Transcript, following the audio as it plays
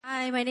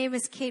my name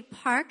is Kate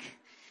Park.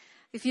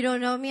 If you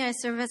don't know me, I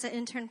serve as an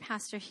intern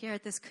pastor here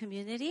at this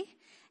community,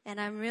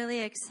 and I'm really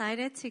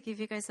excited to give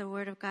you guys the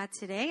Word of God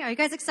today. Are you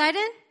guys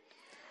excited?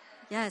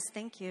 Yes,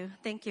 thank you.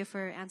 Thank you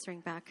for answering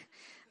back.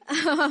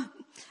 Have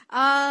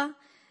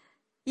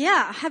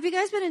you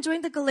guys been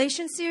enjoying the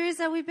Galatians series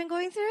that we've been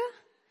going through?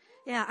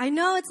 Yeah, I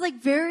know it's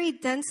like very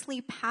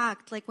densely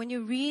packed. Like when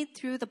you read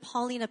through the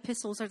Pauline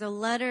epistles or the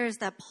letters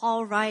that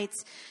Paul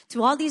writes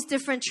to all these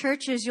different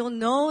churches, you'll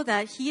know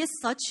that he is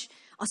such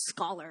a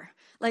scholar.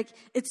 Like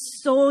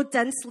it's so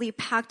densely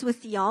packed with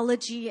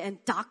theology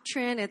and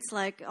doctrine. It's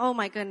like, oh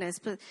my goodness.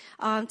 But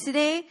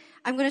today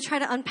I'm going to try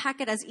to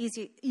unpack it as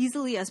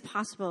easily as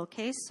possible.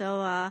 Okay,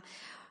 so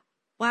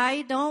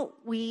why don't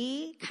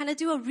we kind of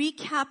do a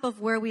recap of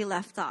where we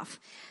left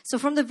off? So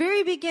from the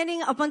very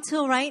beginning up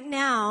until right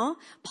now,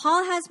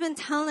 Paul has been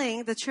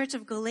telling the church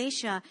of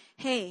Galatia,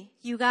 hey,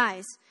 you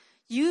guys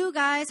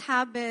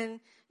have been,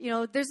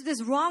 there's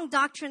this wrong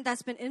doctrine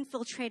that's been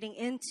infiltrating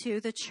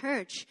into the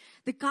church.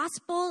 The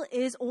gospel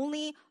is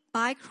only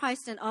by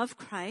Christ and of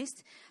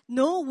Christ.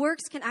 No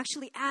works can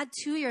actually add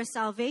to your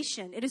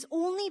salvation. It is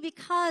only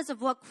because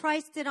of what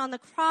Christ did on the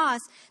cross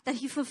that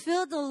he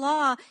fulfilled the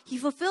law, he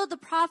fulfilled the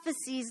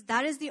prophecies.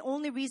 That is the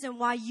only reason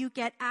why you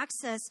get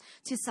access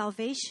to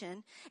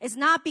salvation. It's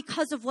not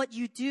because of what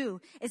you do.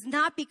 It's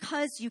not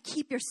because you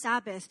keep your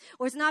Sabbath,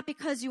 or it's not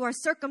because you are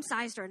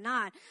circumcised or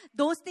not.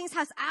 Those things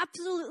has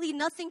absolutely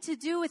nothing to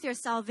do with your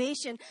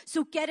salvation,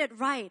 so get it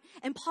right.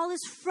 And Paul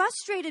is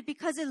frustrated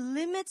because it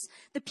limits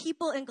the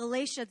people in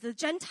Galatia, the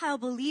Gentile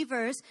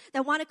believers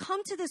that want to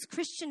come to this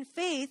Christian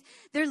faith.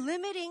 They're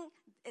limiting,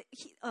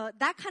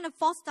 that kind of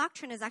false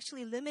doctrine is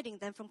actually limiting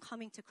them from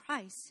coming to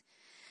Christ.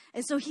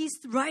 And so he's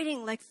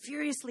writing like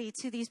furiously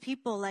to these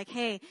people like,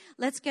 hey,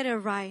 let's get it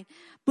right.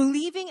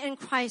 Believing in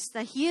Christ,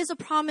 that he is a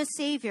promised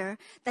Savior,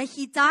 that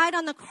he died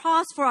on the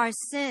cross for our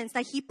sins,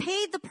 that he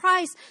paid the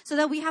price so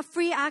that we have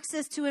free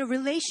access to a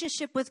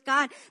relationship with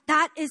God.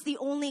 That is the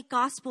only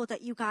gospel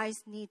that you guys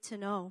need to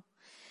know.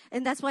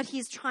 And that's what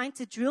he's trying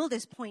to drill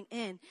this point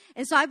in.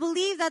 And so I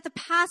believe that the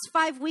past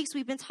 5 weeks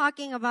we've been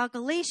talking about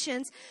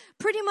Galatians,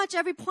 pretty much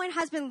every point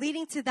has been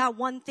leading to that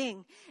one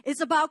thing.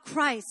 It's about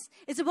Christ.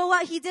 It's about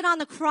what he did on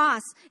the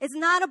cross. It's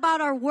not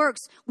about our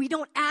works. We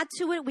don't add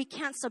to it. We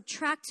can't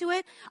subtract to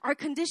it. Our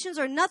conditions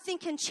or nothing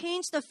can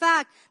change the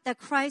fact that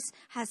Christ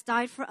has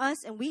died for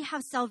us, and we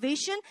have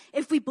salvation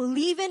if we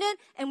believe in it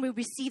and we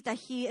receive that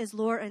he is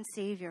Lord and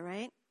Savior,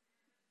 right?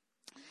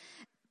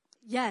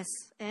 Yes,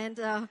 and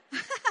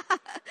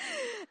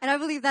and I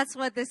believe that's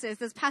what this is.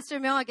 This Pastor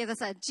Myung gave us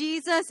that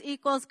Jesus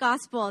equals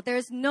gospel.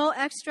 There's no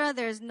extra.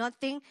 There's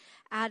nothing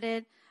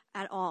added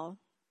at all.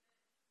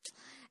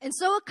 And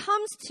so it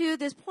comes to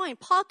this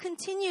point. Paul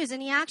continues,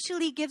 and he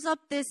actually gives up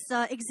this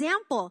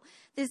example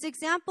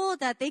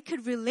that they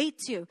could relate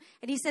to.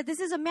 And he said this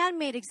is a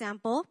man-made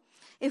example.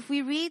 If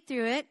we read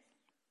through it,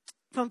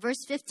 from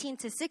verse 15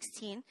 to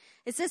 16,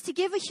 it says, to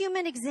give a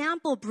human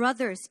example,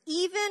 brothers,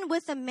 even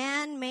with a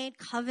man-made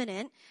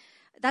covenant,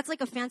 that's like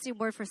a fancy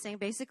word for saying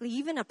basically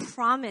even a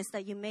promise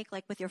that you make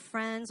like with your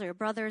friends or your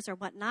brothers or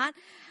whatnot,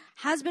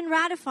 has been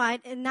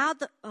ratified. And now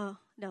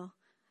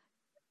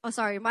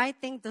my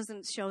thing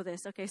doesn't show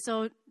this. Okay,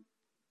 so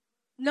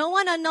no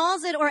one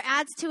annuls it or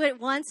adds to it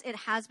once it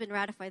has been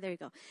ratified. There you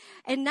go.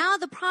 And now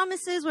the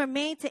promises were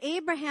made to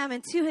Abraham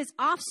and to his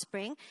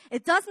offspring.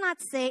 It does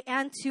not say,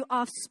 and to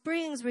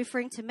offsprings,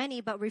 referring to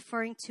many, but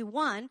referring to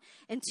one,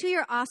 and to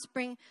your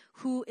offspring,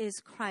 who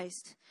is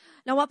Christ.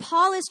 Now, what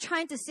Paul is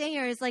trying to say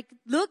here is like,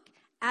 look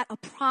at a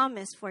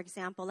promise, for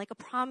example, like a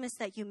promise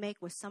that you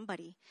make with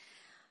somebody.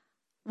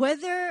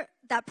 Whether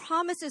that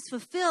promise is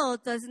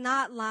fulfilled does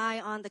not lie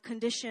on the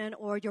condition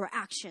or your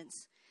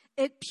actions.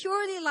 It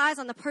purely lies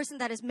on the person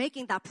that is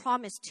making that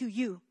promise to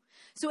you.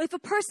 So if a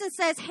person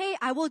says, hey,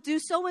 I will do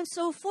so and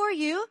so for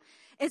you,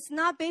 it's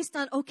not based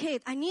on, okay,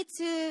 I need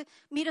to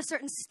meet a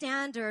certain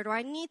standard or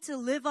I need to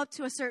live up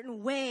to a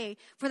certain way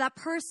for that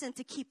person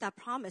to keep that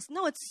promise.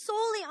 No, it's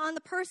solely on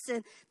the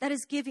person that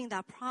is giving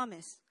that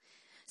promise.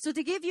 So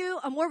to give you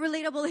a more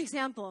relatable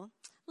example,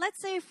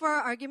 let's say for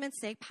argument's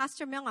sake,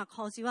 Pastor Myung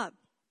calls you up.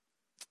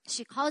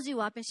 She calls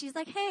you up and she's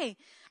like, hey,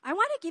 I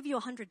want to give you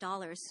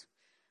 $100.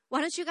 Why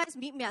don't you guys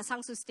meet me at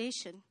Sangsu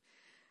Station?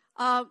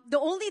 The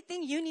only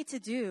thing you need to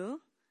do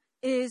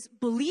is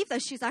believe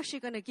that she's actually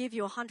going to give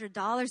you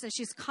 $100 and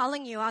she's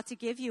calling you out to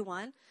give you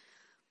one.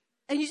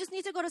 And you just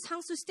need to go to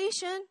Sangsu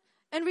Station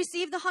and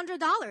receive the $100.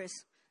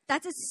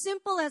 That's as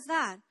simple as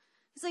that.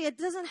 It's like it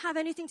doesn't have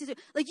anything to do.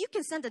 Like you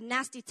can send a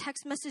nasty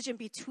text message in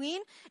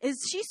between. If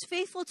she is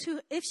faithful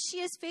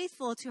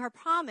to her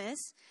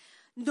promise,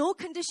 no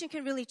condition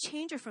can really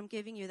change her from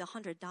giving you the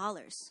 $100.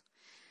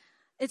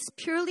 It's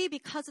purely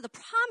because of the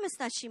promise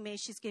that she made,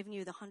 she's giving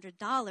you the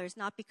 $100,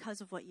 not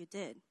because of what you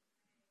did.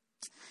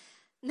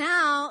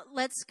 Now,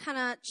 let's kind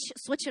of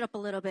switch it up a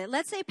little bit.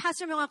 Let's say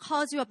Pastor Myung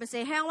calls you up and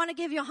say, hey, I want to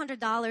give you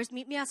 $100,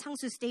 meet me at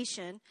Sangsu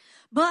Station,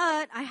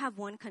 but I have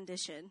one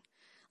condition.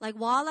 like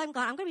while I'm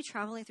gone, I'm going to be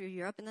traveling through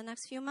Europe in the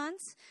next few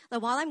months.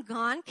 Like while I'm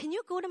gone, can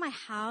you go to my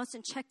house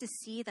and check to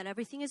see that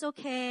everything is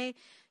okay?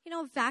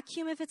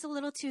 Vacuum if it's a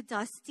little too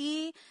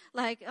dusty.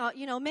 Like,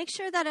 make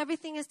sure that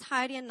everything is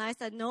tidy and nice,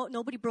 that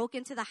nobody broke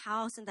into the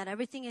house and that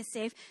everything is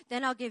safe.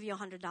 Then I'll give you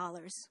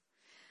 $100.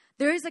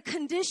 There is a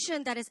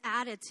condition that is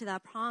added to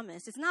that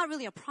promise. It's not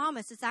really a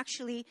promise. It's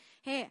actually,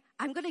 hey,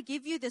 I'm going to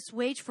give you this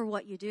wage for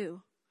what you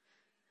do.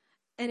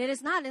 And it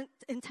is not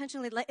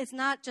intentionally, it's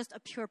not just a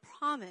pure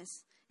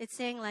promise. It's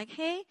saying like,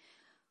 hey,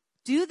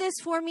 do this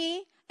for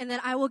me, and then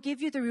I will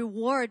give you the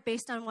reward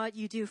based on what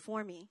you do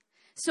for me.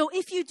 So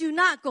if you do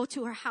not go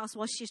to her house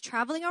while she's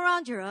traveling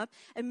around Europe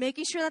and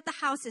making sure that the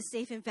house is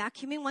safe and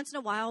vacuuming once in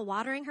a while,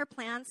 watering her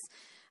plants,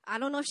 I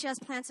don't know if she has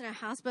plants in her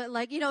house, but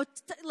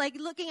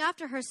looking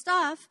after her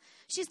stuff,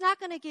 she's not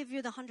going to give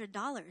you the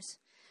 $100.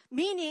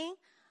 Meaning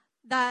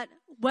that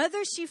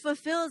whether she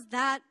fulfills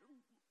that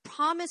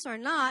promise or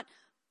not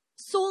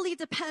solely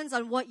depends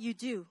on what you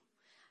do,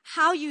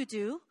 how you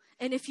do,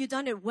 and if you've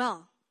done it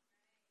well.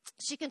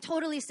 She can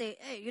totally say,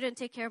 hey, you didn't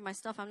take care of my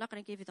stuff. I'm not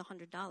going to give you the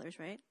 $100,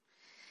 right?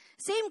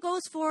 Same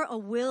goes for a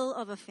will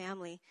of a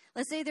family.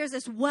 Let's say there's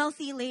this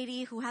wealthy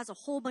lady who has a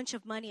whole bunch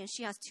of money and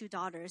she has 2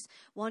 daughters.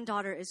 One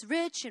daughter is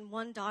rich and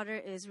one daughter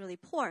is really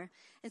poor.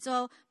 And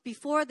so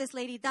before this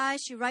lady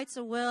dies, she writes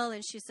a will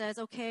and she says,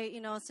 okay,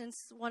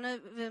 since one of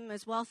them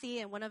is wealthy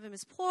and one of them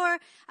is poor,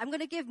 I'm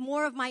going to give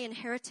more of my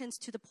inheritance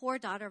to the poor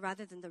daughter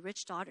rather than the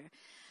rich daughter.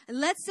 And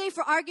let's say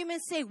for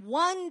argument's sake,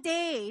 one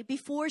day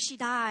before she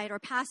died or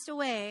passed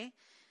away,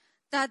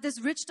 that this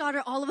rich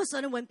daughter all of a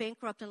sudden went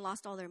bankrupt and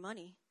lost all their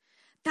money.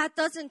 That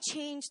doesn't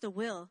change the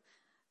will.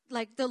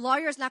 Like, the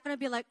lawyer is not going to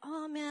be like,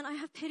 oh, man, I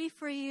have pity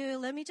for you.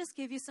 Let me just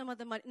give you some of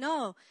the money.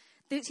 No,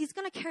 he's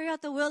going to carry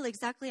out the will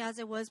exactly as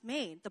it was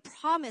made, the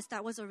promise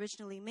that was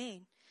originally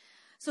made.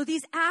 So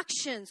these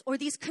actions or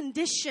these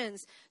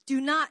conditions do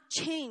not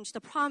change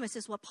the promise,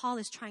 is what Paul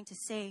is trying to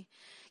say.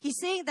 He's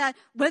saying that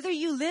whether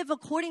you live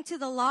according to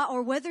the law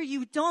or whether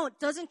you don't,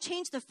 doesn't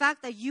change the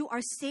fact that you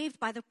are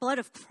saved by the blood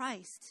of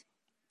Christ.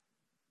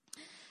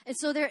 And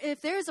so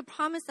if there is a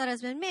promise that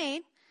has been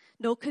made,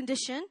 no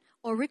condition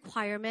or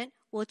requirement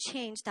will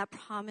change that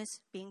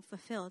promise being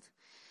fulfilled.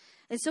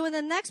 And so in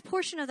the next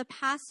portion of the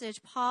passage,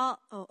 Paul,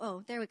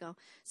 there we go.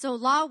 So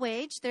law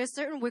wage, there's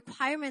certain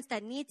requirements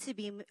that need to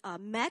be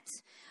met.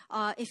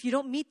 If you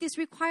don't meet these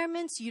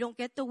requirements, you don't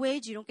get the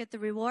wage, you don't get the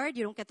reward,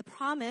 you don't get the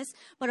promise.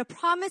 But a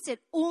promise, it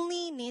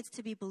only needs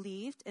to be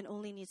believed and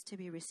only needs to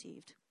be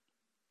received.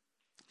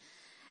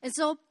 And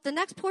so the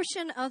next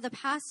portion of the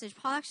passage,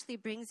 Paul actually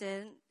brings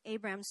in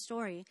Abraham's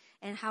story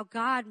and how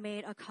God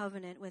made a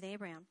covenant with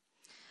Abraham.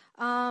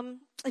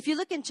 If you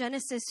look in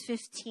Genesis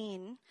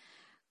 15,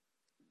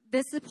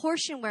 this is the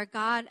portion where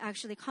God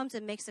actually comes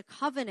and makes a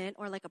covenant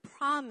or like a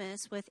promise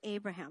with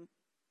Abraham.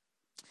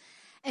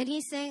 And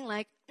he's saying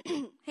like,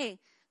 hey,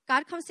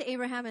 God comes to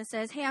Abraham and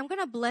says, hey, I'm going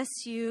to bless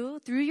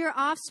you through your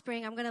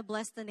offspring. I'm going to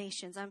bless the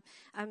nations.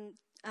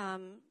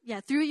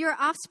 Through your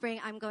offspring,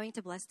 I'm going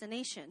to bless the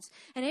nations.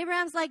 And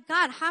Abraham's like,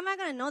 God, how am I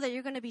going to know that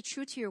you're going to be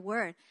true to your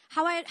word?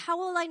 How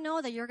will I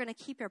know that you're going to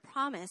keep your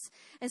promise?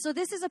 And so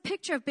this is a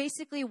picture of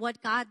basically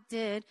what God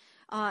did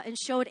and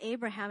showed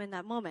Abraham in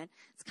that moment.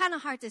 It's kind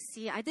of hard to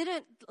see.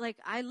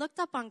 I looked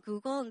up on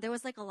Google and there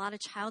was like a lot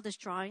of childish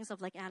drawings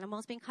of like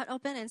animals being cut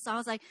open. And so I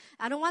was like,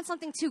 I don't want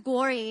something too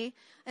gory.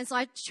 And so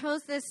I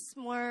chose this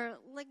more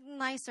like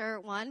nicer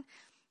one.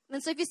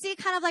 And so if you see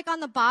kind of like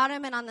on the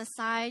bottom and on the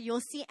side, you'll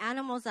see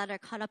animals that are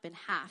cut up in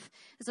half.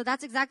 And so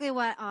that's exactly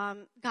what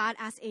God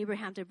asked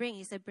Abraham to bring.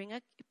 He said, bring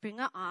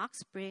an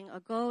ox, bring a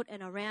goat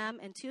and a ram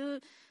and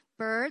 2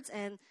 birds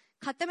and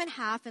cut them in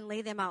half and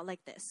lay them out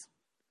like this.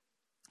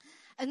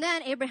 And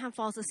then Abraham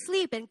falls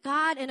asleep, and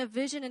God, in a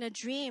vision, in a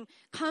dream,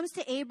 comes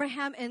to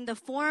Abraham in the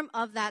form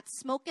of that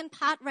smoking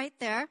pot right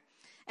there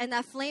and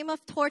that flame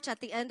of torch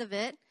at the end of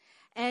it.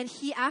 And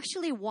he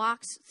actually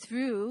walks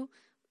through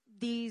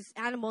these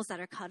animals that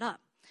are cut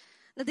up.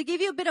 Now, to give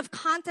you a bit of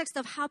context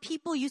of how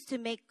people used to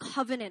make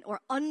covenant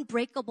or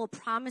unbreakable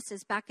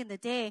promises back in the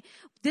day,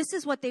 this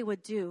is what they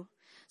would do.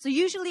 So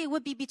usually it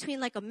would be between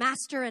like a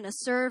master and a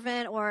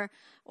servant or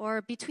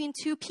between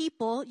 2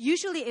 people.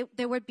 Usually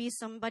there would be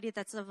somebody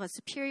that's of a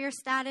superior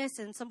status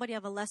and somebody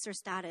of a lesser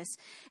status.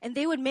 And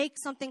they would make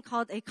something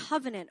called a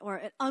covenant or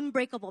an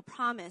unbreakable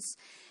promise.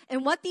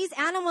 And what these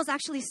animals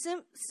actually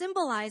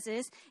symbolize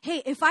is,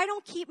 hey, if I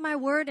don't keep my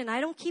word and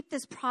I don't keep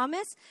this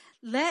promise,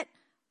 let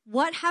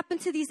what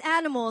happened to these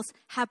animals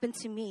happen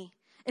to me.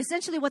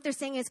 Essentially what they're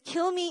saying is,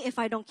 kill me if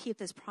I don't keep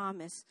this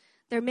promise.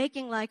 They're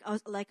making like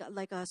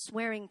a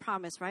swearing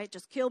promise, right?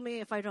 Just kill me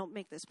if I don't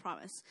make this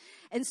promise.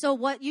 And so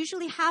what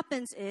usually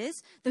happens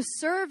is the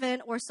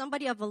servant or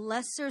somebody of a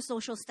lesser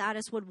social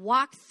status would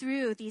walk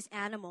through these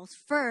animals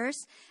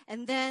first,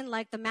 and then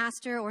like the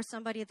master or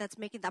somebody that's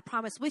making that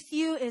promise with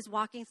you is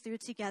walking through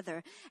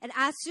together. And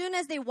as soon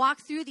as they walk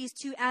through these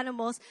 2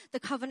 animals, the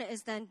covenant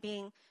is then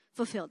being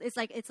fulfilled. It's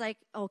like,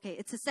 okay,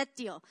 it's a set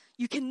deal.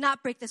 You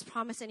cannot break this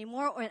promise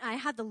anymore, or I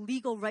have the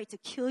legal right to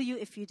kill you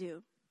if you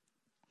do.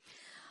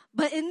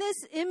 But in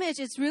this image,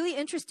 it's really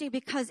interesting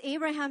because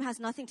Abraham has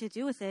nothing to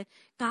do with it.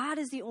 God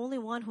is the only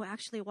one who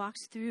actually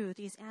walks through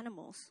these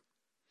animals.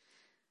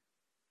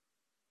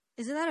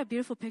 Isn't that a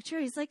beautiful picture?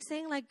 He's like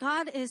saying, like,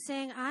 God is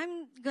saying,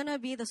 I'm going to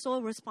be the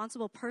sole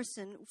responsible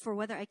person for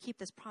whether I keep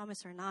this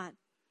promise or not.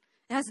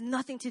 It has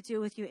nothing to do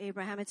with you,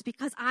 Abraham. It's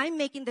because I'm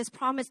making this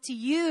promise to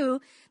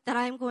you that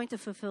I'm going to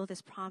fulfill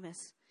this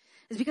promise.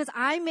 It's because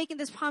I'm making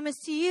this promise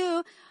to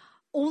you.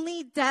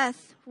 Only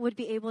death would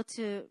be able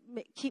to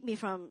keep me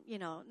from,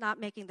 not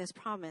making this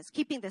promise,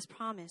 keeping this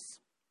promise.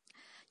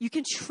 You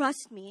can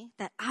trust me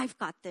that I've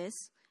got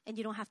this, and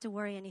you don't have to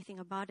worry anything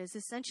about it. It's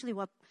essentially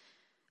what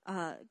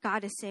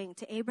God is saying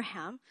to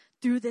Abraham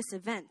through this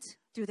event,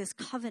 through this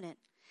covenant.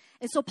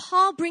 And so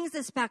Paul brings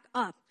this back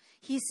up.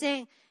 He's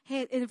saying,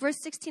 hey, in verse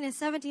 16 and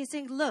 17, he's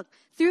saying, look,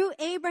 through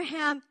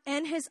Abraham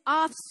and his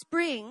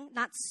offspring,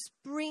 not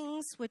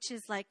springs, which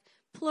is like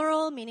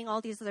plural, meaning all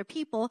these other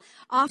people,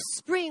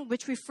 offspring,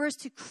 which refers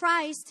to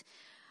Christ,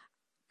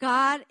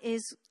 God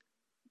is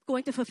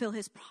going to fulfill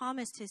his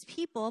promise to his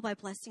people by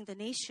blessing the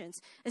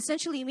nations.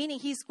 Essentially meaning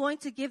he's going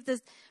to give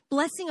this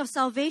blessing of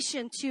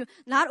salvation to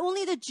not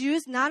only the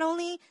Jews, not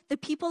only the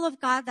people of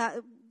God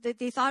that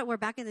they thought were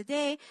back in the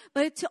day,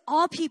 but to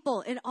all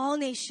people in all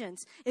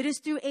nations. It is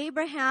through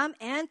Abraham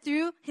and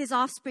through his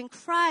offspring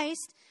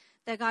Christ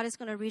that God is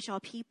going to reach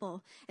all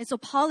people. And so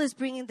Paul is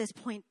bringing this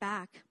point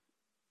back.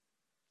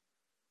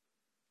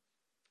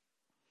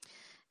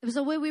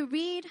 So when we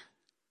read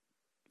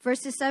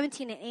verses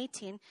 17 and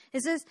 18,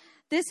 it says,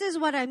 this is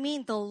what I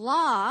mean, the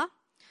law,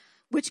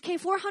 which came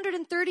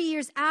 430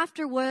 years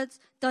afterwards,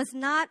 does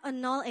not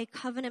annul a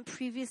covenant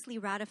previously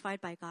ratified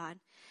by God.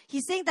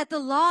 He's saying that the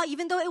law,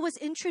 even though it was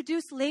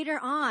introduced later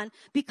on,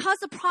 because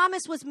the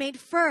promise was made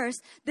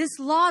first, this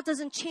law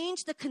doesn't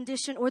change the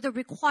condition or the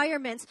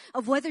requirements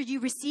of whether you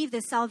receive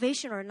this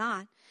salvation or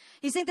not.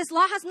 He's saying this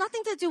law has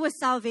nothing to do with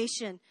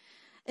salvation.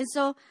 And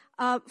so,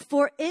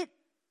 for if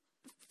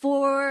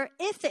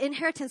the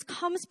inheritance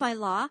comes by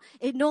law,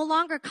 it no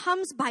longer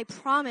comes by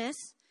promise,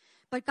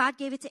 but God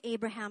gave it to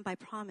Abraham by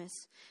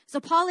promise. So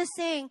Paul is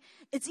saying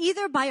it's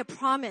either by a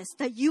promise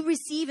that you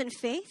receive in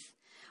faith,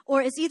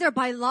 or it's either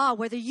by law,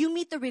 whether you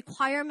meet the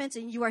requirements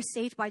and you are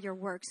saved by your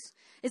works.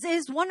 It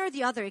is one or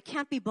the other. It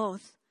can't be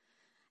both.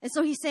 And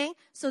so he's saying,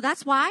 so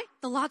that's why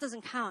the law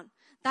doesn't count.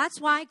 That's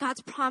why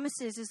God's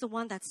promises is the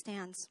one that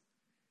stands.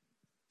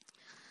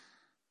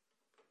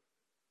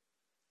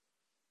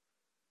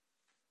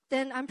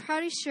 Then I'm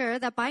pretty sure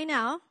that by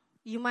now,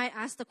 you might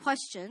ask the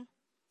question,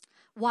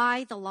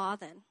 why the law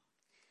then?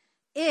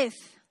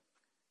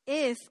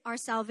 If our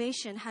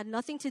salvation had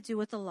nothing to do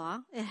with the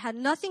law, it had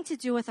nothing to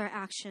do with our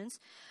actions,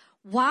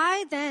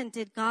 why then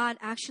did God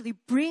actually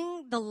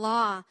bring the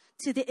law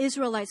to the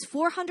Israelites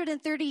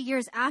 430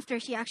 years after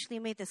he actually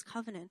made this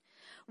covenant?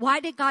 Why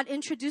did God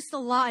introduce the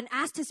law and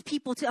ask his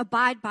people to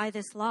abide by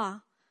this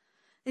law?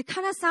 It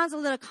kind of sounds a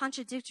little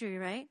contradictory,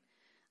 right?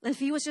 If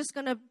he was just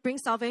going to bring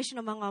salvation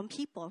among all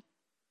people.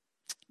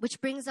 Which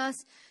brings us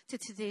to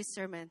today's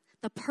sermon,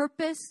 the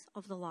purpose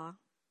of the law.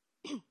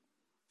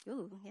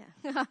 Ooh,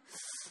 yeah.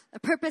 The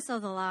purpose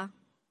of the law.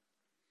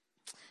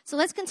 So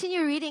let's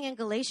continue reading in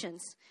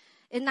Galatians.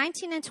 In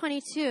 19 and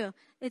 22,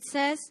 it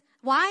says,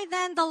 why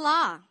then the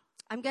law?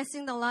 I'm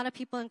guessing that a lot of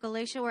people in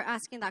Galatia were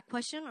asking that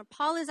question, or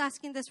Paul is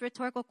asking this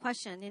rhetorical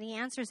question, and he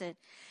answers it.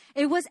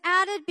 It was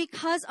added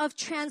because of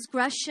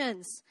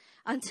transgressions,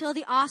 until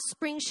the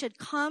offspring should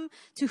come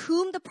to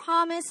whom the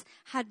promise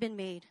had been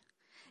made.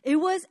 It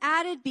was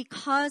added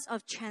because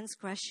of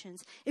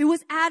transgressions. It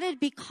was added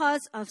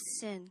because of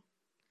sin.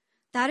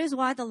 That is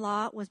why the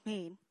law was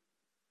made.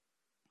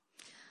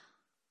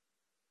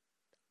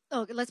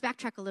 Okay, let's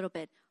backtrack a little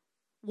bit.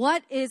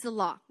 What is the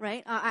law,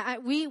 right?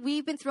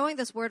 We've been throwing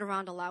this word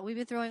around a lot. We've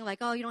been throwing like,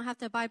 oh, you don't have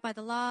to abide by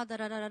the law,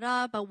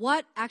 da-da-da-da-da. But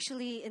what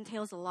actually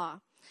entails the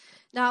law?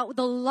 Now,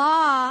 the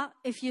law,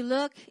 if you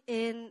look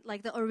in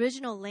like the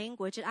original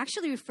language, it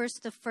actually refers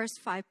to the first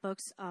 5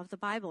 books of the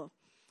Bible.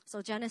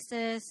 So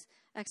Genesis,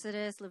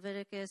 Exodus,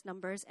 Leviticus,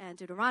 Numbers, and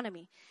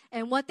Deuteronomy.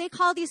 And what they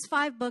call these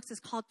 5 books is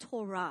called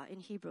Torah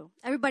in Hebrew.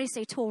 Everybody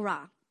say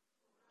Torah.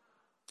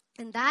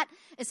 And that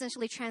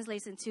essentially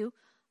translates into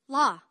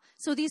law.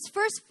 So these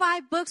first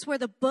 5 books were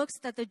the books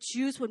that the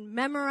Jews would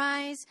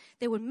memorize.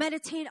 They would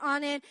meditate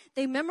on it.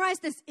 They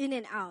memorized this in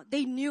and out.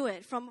 They knew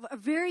it. From a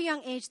very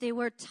young age, they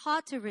were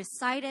taught to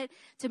recite it,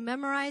 to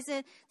memorize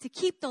it, to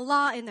keep the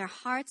law in their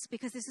hearts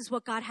because this is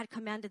what God had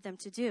commanded them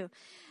to do.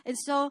 And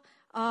so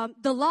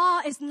the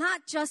law is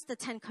not just the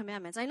 10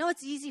 Commandments. I know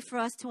it's easy for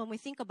us to, when we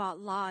think about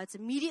law, it's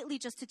immediately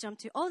just to jump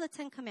to, the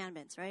 10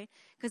 Commandments, right?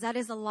 Because that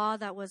is a law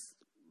that was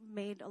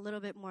made a little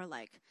bit more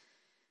like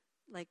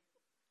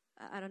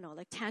I don't know,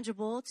 like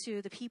tangible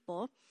to the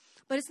people.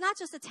 But it's not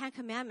just the 10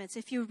 Commandments.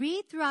 If you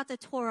read throughout the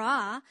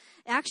Torah,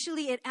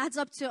 actually it adds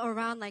up to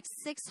around like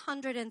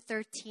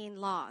 613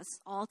 laws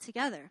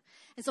altogether.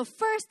 And so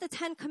first, the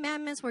 10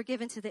 Commandments were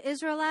given to the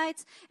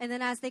Israelites. And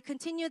then as they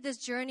continued this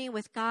journey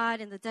with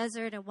God in the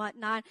desert and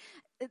whatnot,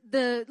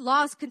 the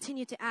laws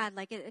continued to add,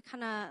 like it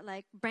kind of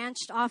like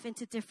branched off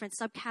into different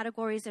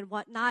subcategories and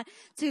whatnot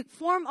to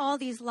form all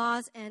these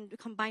laws and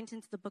combined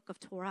into the book of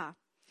Torah.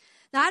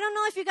 Now, I don't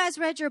know if you guys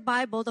read your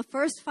Bible, the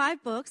first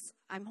 5 books.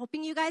 I'm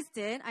hoping you guys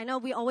did. I know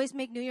we always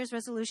make New Year's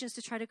resolutions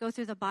to try to go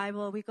through the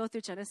Bible. We go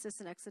through Genesis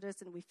and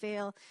Exodus and we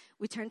fail.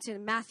 We turn to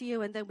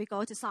Matthew and then we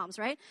go to Psalms,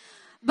 right?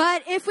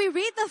 But if we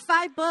read the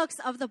 5 books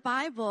of the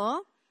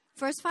Bible,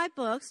 first 5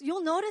 books,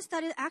 you'll notice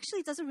that it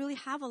actually doesn't really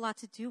have a lot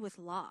to do with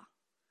law.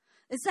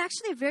 It's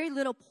actually a very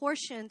little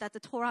portion that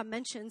the Torah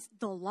mentions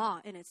the law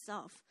in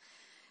itself.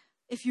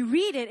 If you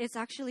read it, it's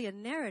actually a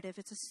narrative.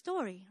 It's a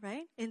story,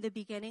 right? In the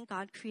beginning,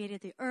 God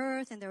created the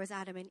earth, and there was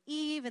Adam and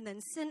Eve, and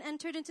then sin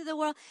entered into the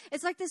world.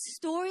 It's like this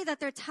story that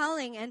they're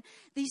telling, and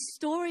these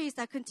stories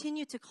that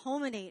continue to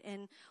culminate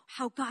in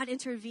how God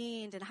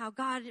intervened, and how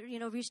God,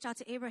 reached out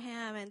to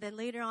Abraham, and then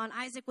later on,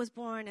 Isaac was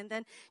born, and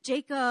then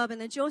Jacob, and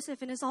then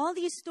Joseph, and it's all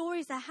these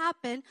stories that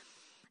happen.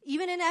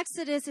 Even in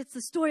Exodus, it's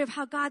the story of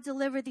how God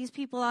delivered these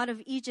people out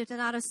of Egypt and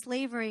out of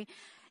slavery.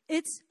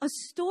 It's a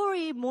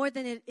story more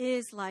than it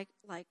is like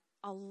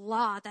a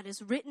law that is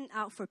written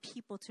out for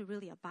people to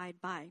really abide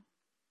by.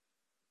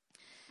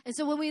 And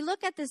so when we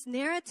look at this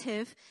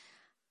narrative,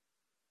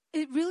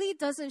 it really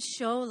doesn't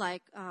show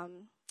like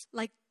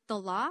the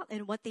law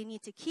and what they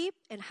need to keep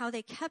and how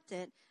they kept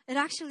it. It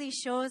actually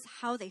shows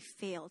how they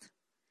failed.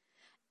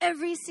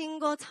 Every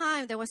single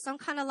time there was some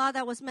kind of law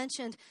that was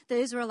mentioned, the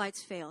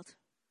Israelites failed.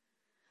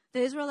 The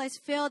Israelites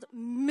failed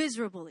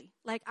miserably.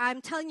 Like, I'm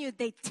telling you,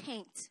 they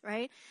tanked,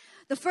 right?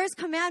 The first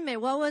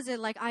commandment, what was it?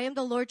 Like, I am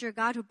the Lord your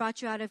God who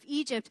brought you out of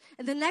Egypt.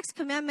 And the next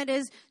commandment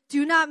is,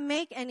 do not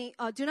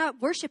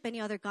worship any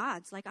other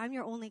gods. Like, I'm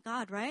your only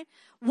God, right?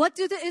 What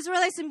do the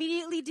Israelites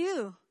immediately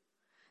do?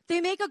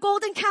 They make a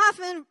golden calf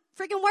and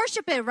freaking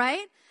worship it,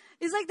 right?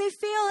 It's like they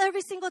fail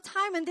every single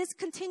time. And this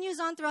continues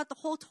on throughout the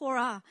whole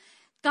Torah.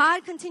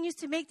 God continues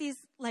to make these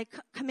like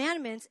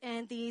commandments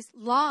and these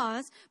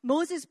laws.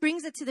 Moses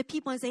brings it to the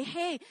people and say,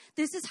 hey,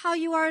 this is how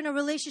you are in a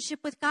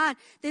relationship with God.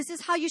 This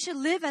is how you should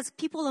live as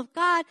people of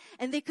God.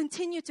 And they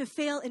continue to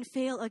fail and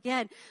fail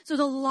again. So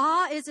the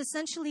law is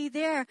essentially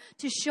there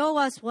to show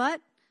us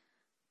what?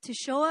 To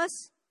show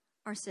us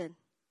our sin.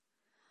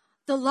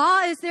 The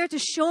law is there to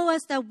show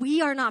us that we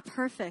are not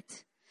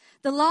perfect.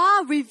 The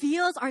law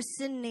reveals our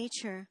sin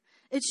nature.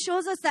 It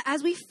shows us that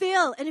as we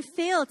fail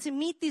to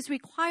meet these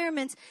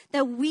requirements,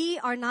 that we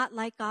are not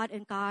like God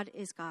and God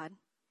is God.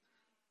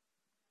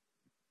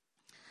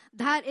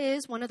 That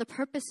is one of the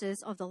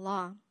purposes of the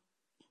law.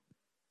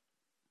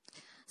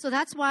 So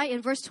that's why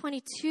in verse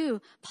 22,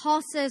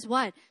 Paul says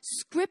what?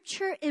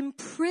 Scripture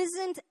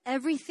imprisoned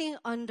everything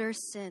under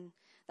sin.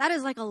 That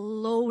is like a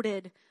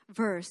loaded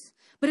verse.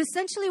 But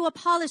essentially what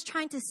Paul is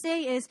trying to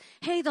say is,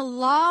 hey, the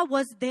law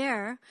was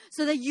there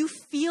so that you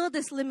feel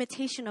this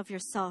limitation of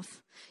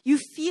yourself. You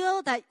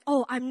feel that,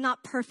 oh, I'm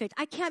not perfect.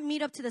 I can't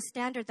meet up to the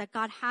standard that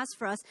God has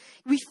for us.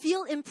 We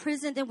feel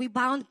imprisoned and we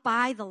bound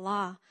by the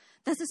law.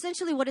 That's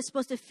essentially what it's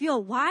supposed to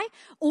feel. Why?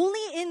 Only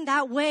in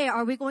that way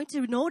are we going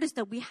to notice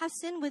that we have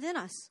sin within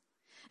us.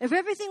 If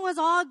everything was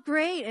all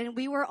great and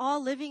we were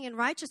all living in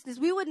righteousness,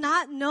 we would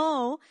not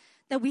know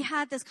that we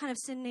had this kind of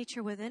sin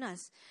nature within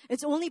us.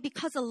 It's only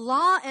because the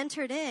law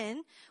entered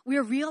in, we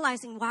are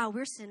realizing, wow,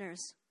 we're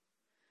sinners.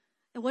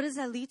 And what does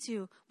that lead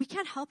to? We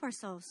can't help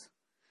ourselves.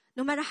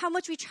 No matter how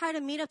much we try to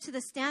meet up to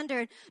the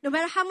standard, no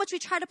matter how much we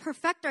try to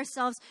perfect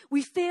ourselves,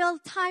 we fail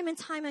time and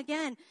time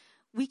again.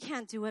 We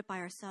can't do it by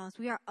ourselves.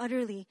 We are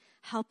utterly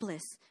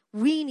helpless.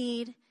 We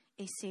need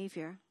a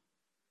Savior.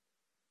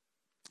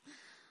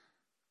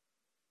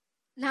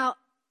 Now,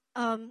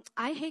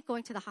 I hate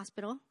going to the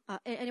hospital.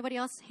 Anybody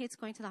else hates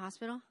going to the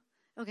hospital?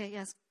 Okay,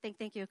 yes.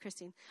 Thank you,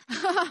 Christine.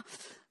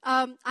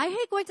 I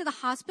hate going to the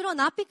hospital,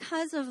 not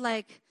because of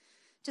like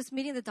just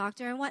meeting the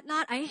doctor and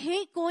whatnot. I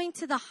hate going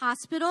to the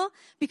hospital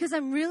because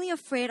I'm really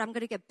afraid I'm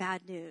going to get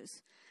bad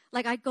news.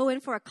 Like I go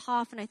in for a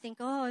cough and I think,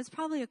 oh, it's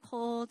probably a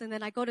cold. And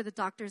then I go to the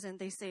doctors and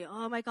they say,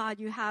 oh my God,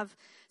 you have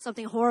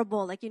something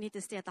horrible. Like you need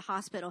to stay at the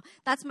hospital.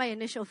 That's my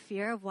initial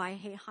fear of why I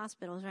hate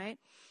hospitals, right?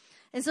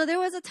 And so there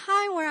was a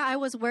time where I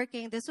was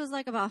working. This was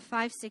like about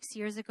 5-6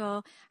 years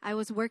ago. I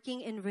was working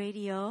in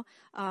radio.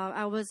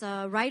 I was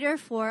a writer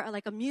for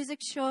like a music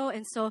show.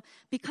 And so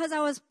because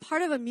I was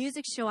part of a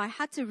music show, I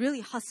had to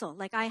really hustle.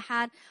 Like I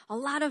had a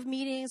lot of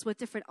meetings with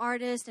different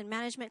artists and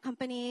management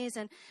companies.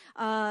 And,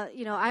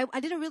 I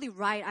didn't really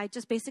write. I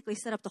just basically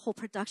set up the whole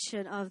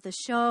production of the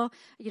show,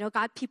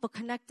 got people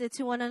connected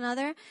to one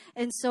another.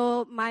 And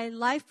so my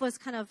life was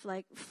kind of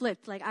like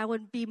flipped. Like I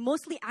would be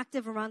mostly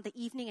active around the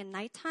evening and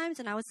night times,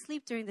 and I would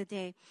sleep during the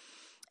day.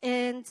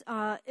 And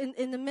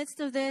in the midst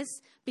of this,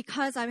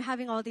 because I'm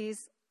having all these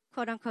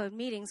quote unquote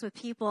meetings with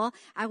people,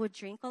 I would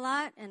drink a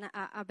lot. And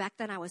back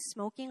then I was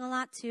smoking a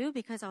lot too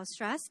because I was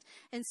stressed.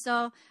 And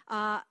so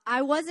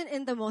I wasn't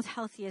in the most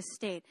healthiest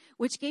state,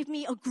 which gave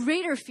me a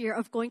greater fear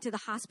of going to the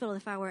hospital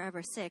if I were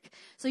ever sick.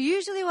 So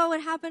usually what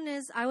would happen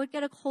is I would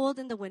get a cold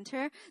in the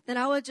winter. Then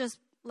I would just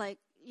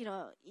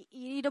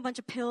eat a bunch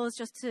of pills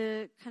just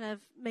to kind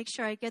of make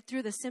sure I get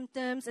through the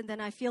symptoms, and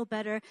then I feel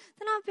better.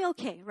 Then I'll be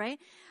okay, right?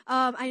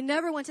 I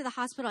never went to the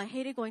hospital. I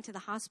hated going to the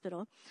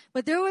hospital.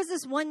 But there was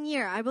this one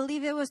year, I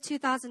believe it was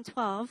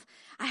 2012,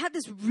 I had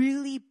this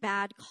really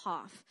bad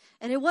cough.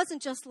 And it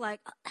wasn't just like,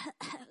 I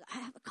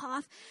have a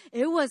cough.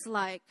 It was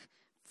like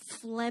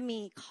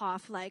phlegmy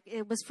cough, like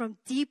it was from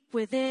deep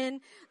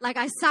within, like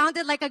I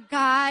sounded like a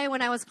guy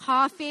when I was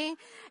coughing,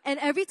 and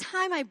every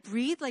time I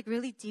breathed like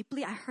really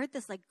deeply, I heard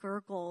this like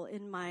gurgle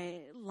in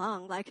my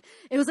lung, like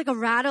it was like a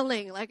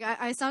rattling, like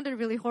I sounded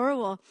really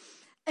horrible.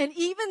 And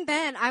even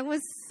then, I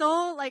was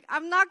so like,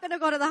 I'm not going to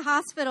go to the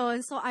hospital.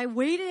 And so I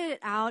waited it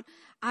out.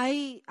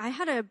 I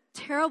had a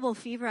terrible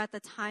fever at the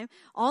time.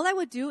 All I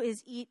would do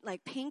is eat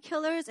like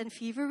painkillers and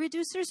fever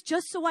reducers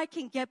just so I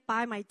can get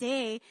by my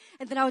day.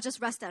 And then I would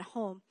just rest at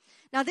home.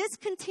 Now, this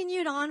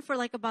continued on for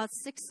like about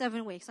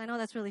 6-7 weeks. I know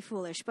that's really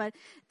foolish, but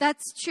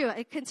that's true.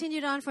 It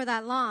continued on for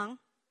that long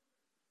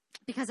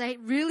because I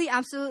really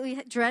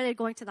absolutely dreaded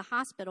going to the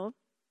hospital.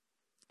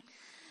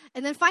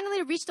 And then finally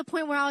it reached a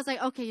point where I was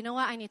like, okay, you know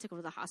what? I need to go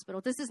to the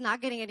hospital. This is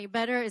not getting any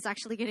better. It's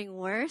actually getting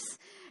worse.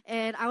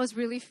 And I was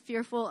really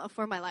fearful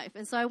for my life.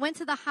 And so I went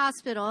to the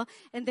hospital,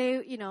 and they,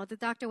 the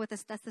doctor with the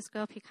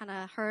stethoscope, he kind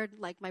of heard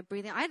like my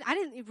breathing. I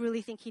didn't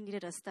really think he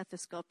needed a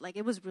stethoscope. Like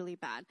it was really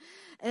bad.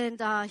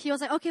 And he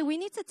was like, okay, we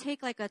need to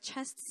take like a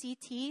chest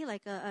CT,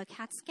 like a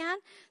CAT scan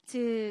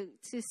to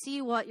see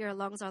what your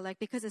lungs are like,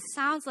 because it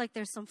sounds like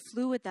there's some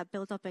fluid that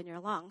built up in your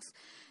lungs.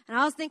 And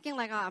I was thinking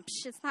like, oh,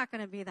 it's not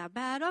going to be that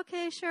bad.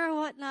 Okay, sure,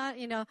 whatnot,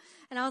 And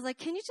I was like,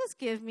 can you just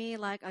give me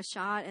like a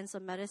shot and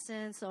some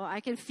medicine so I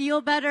can feel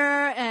better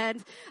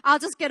and I'll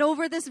just get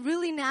over this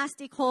really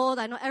nasty cold.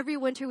 I know every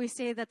winter we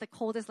say that the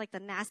cold is like the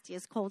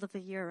nastiest cold of the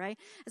year, right?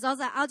 And so I was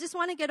like, I'll just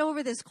want to get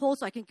over this cold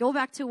so I can go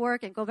back to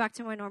work and go back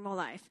to my normal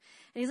life.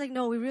 And he's like,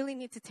 no, we really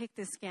need to take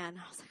this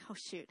scan. I was like, oh,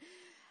 shoot.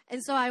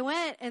 And so I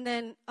went, and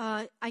then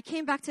I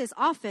came back to his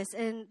office,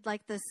 and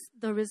like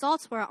the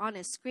results were on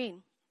his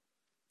screen.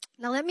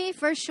 Now, let me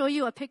first show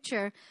you a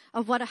picture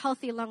of what a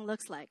healthy lung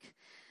looks like.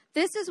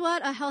 This is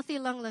what a healthy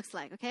lung looks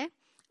like, okay?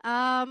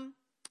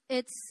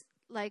 It's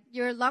like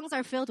your lungs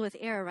are filled with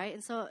air, right?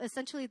 And so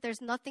essentially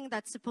there's nothing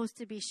that's supposed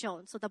to be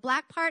shown. So the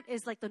black part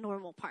is like the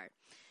normal part.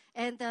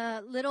 And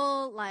the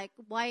little like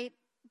white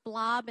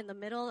blob in the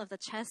middle of the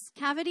chest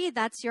cavity,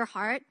 that's your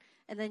heart.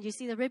 And then you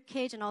see the rib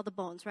cage and all the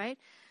bones, right?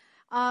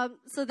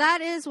 So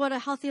that is what a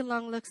healthy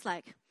lung looks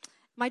like.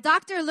 My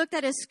doctor looked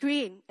at his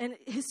screen, and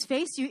his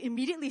face, you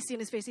immediately see in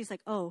his face, he's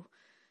like, oh.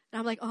 And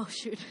I'm like, oh,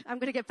 shoot, I'm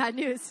going to get bad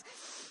news.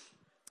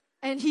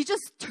 And he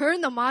just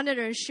turned the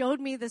monitor and showed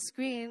me the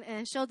screen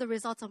and showed the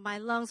results of my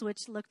lungs,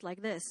 which looked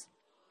like this.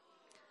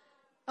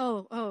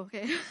 Oh,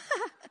 okay.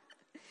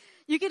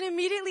 You can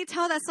immediately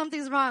tell that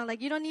something's wrong.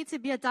 Like, you don't need to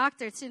be a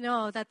doctor to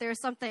know that there's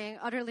something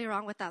utterly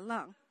wrong with that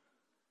lung.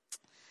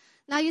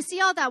 Now, you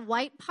see all that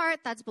white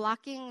part that's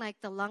blocking, like,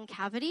 the lung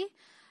cavity?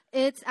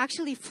 It's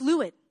actually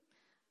fluid.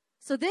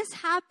 So this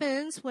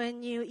happens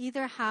when you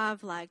either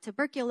have like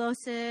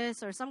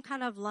tuberculosis or some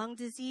kind of lung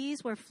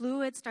disease where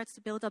fluid starts to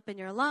build up in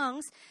your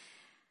lungs.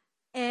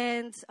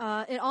 And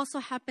it also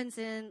happens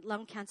in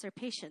lung cancer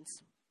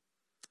patients.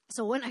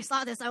 So when I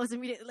saw this, I was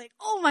immediately like,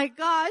 oh my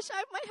gosh,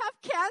 I might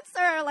have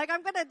cancer. Like,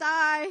 I'm going to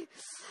die.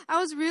 I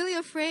was really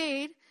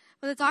afraid.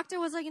 But the doctor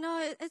was like,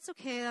 it's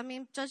okay. I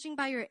mean, judging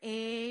by your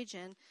age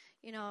and,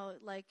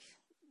 like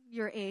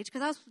your age,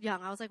 because I was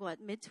young. I was like,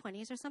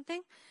 mid-20s or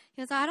something?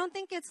 He was like, I don't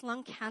think it's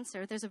lung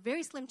cancer. There's a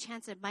very slim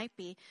chance it might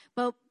be.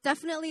 But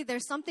definitely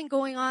there's something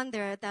going on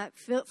there that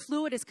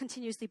fluid is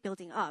continuously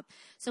building up.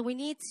 So we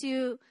need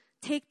to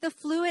take the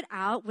fluid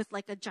out with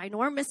like a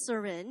ginormous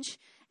syringe.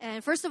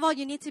 And first of all,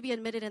 you need to be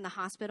admitted in the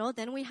hospital.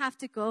 Then we have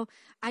to go.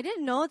 I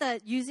didn't know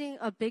that using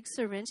a big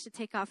syringe to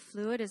take out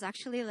fluid is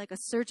actually like a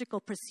surgical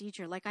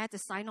procedure. Like I had to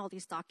sign all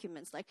these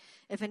documents. Like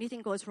if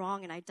anything goes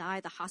wrong and I die,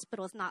 the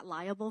hospital is not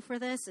liable for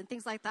this and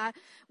things like that,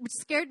 which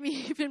scared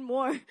me even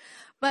more.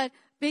 But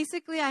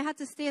basically, I had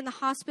to stay in the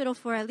hospital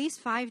for at least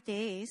 5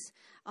 days.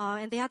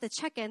 And they had to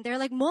check in. They're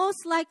like,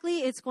 most likely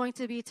it's going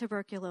to be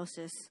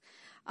tuberculosis.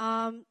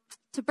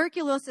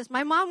 Tuberculosis,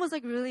 my mom was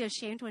like really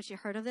ashamed when she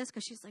heard of this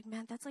because she's like,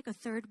 man, that's like a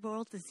third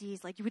world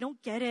disease. Like we don't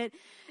get it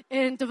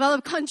in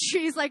developed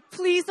countries. Like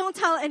please don't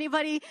tell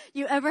anybody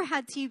you ever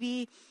had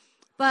TB.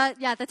 But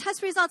yeah, the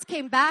test results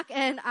came back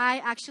and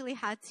I actually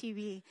had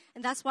TB.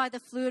 And that's why the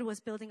fluid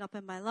was building up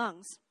in my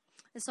lungs.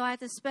 And so I had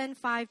to spend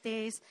 5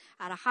 days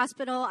at a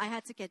hospital. I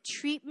had to get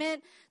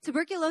treatment.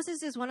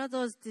 Tuberculosis is one of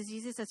those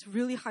diseases that's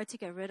really hard to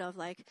get rid of.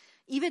 Like,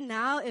 even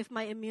now, if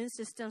my immune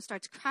system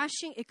starts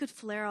crashing, it could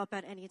flare up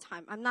at any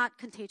time. I'm not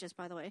contagious,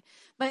 by the way.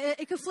 But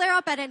it could flare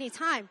up at any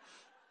time.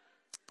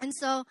 And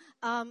so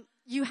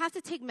you have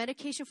to take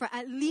medication for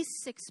at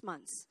least 6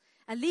 months.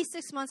 At least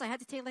 6 months, I had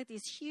to take like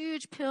these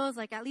huge pills,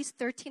 like at least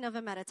 13 of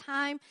them at a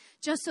time,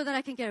 just so that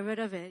I can get rid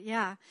of it.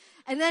 Yeah.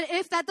 And then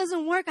if that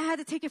doesn't work, I had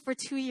to take it for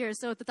 2 years.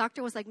 So the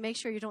doctor was like, make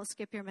sure you don't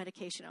skip your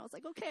medication. I was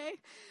like, okay.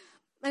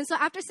 And so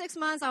after 6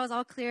 months, I was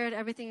all cleared.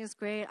 Everything is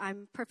great.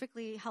 I'm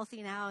perfectly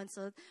healthy now.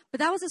 But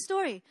that was the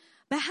story.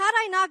 But had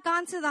I not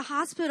gone to the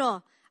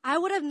hospital, I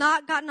would have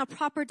not gotten a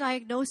proper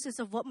diagnosis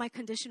of what my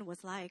condition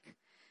was like.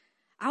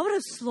 I would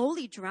have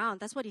slowly drowned.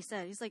 That's what he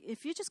said. He's like,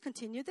 if you just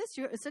continue this,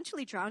 you're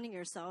essentially drowning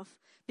yourself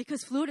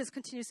because fluid is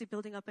continuously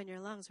building up in your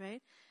lungs,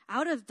 right? I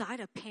would have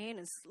died of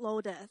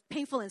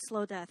painful and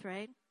slow death,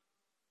 right?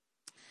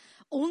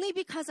 Only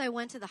because I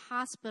went to the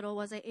hospital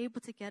was I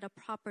able to get a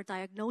proper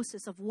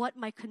diagnosis of what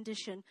my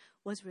condition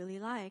was really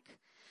like.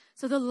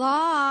 So the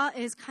law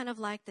is kind of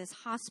like this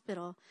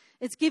hospital.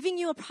 It's giving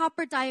you a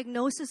proper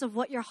diagnosis of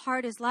what your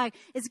heart is like.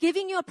 It's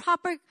giving you a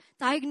proper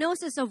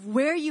diagnosis of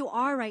where you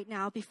are right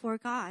now before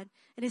God.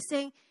 And it's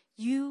saying,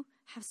 you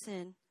have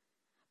sinned,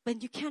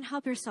 but you can't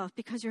help yourself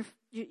because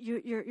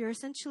you're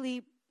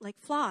essentially like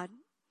flawed.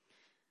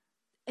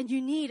 And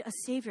you need a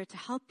Savior to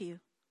help you.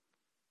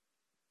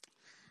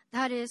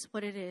 That is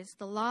what it is.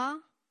 The law,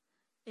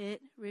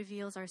 it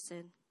reveals our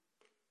sin.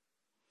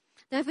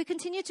 Now, if we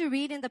continue to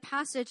read in the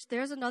passage,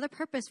 there's another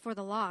purpose for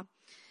the law.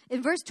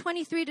 In verse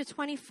 23 to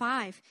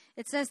 25,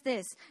 it says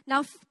this,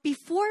 now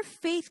before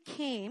faith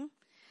came,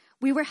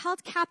 we were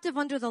held captive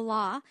under the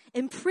law,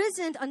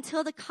 imprisoned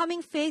until the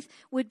coming faith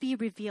would be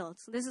revealed.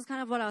 So this is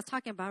kind of what I was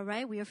talking about,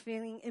 right? We are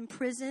feeling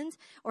imprisoned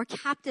or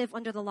captive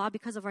under the law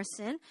because of our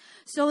sin.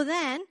 So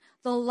then,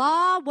 the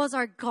law was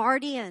our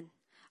guardian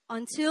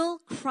until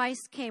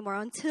Christ came, or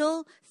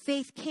until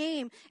faith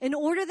came, in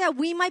order that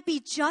we might be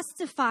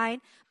justified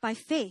by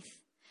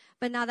faith.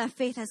 But now that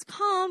faith has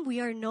come, we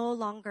are no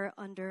longer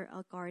under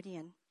a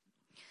guardian.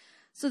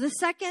 So the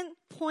second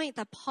point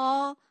that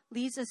Paul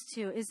leads us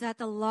to is that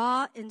the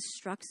law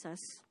instructs us.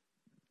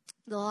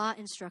 The law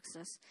instructs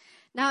us.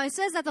 Now it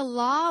says that the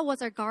law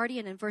was our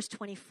guardian in verse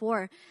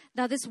 24.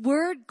 Now this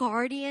word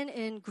guardian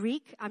in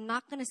Greek, I'm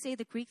not going to say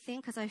the Greek thing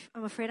because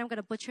I'm afraid I'm going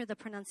to butcher the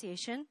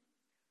pronunciation.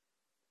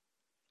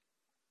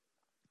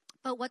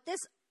 But what this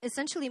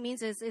essentially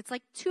means is it's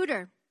like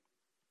tutor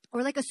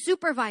or like a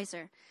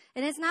supervisor.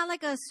 And it's not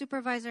like a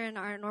supervisor in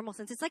our normal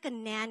sense. It's like a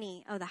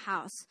nanny of the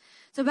house.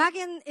 So back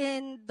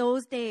in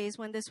those days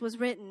when this was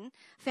written,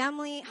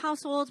 family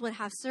households would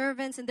have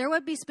servants, and there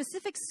would be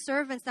specific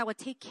servants that would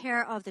take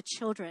care of the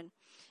children.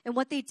 And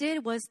what they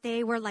did was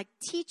they were like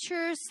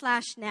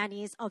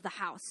teachers/nannies of the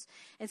house.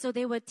 And so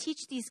they would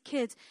teach these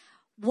kids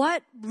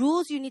what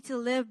rules you need to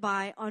live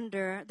by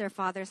under their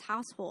father's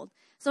household.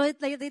 So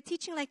they're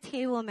teaching like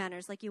table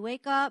manners. Like you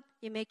wake up,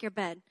 you make your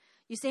bed.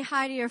 You say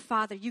hi to your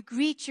father. You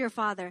greet your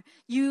father.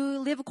 You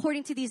live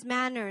according to these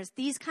manners,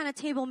 these kind of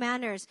table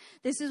manners.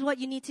 This is what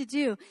you need to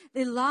do.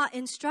 The law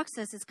instructs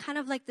us. It's kind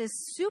of like this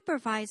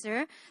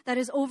supervisor that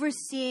is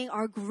overseeing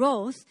our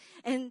growth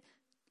and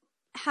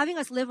having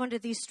us live under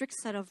these strict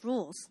set of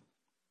rules.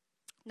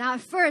 Now,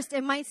 at first,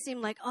 it might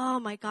seem like, oh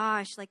my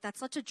gosh, like that's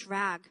such a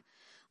drag.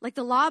 Like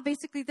the law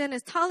basically then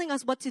is telling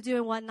us what to do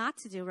and what not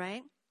to do,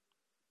 right?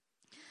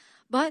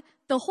 But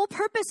the whole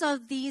purpose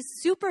of these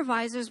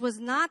supervisors was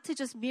not to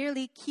just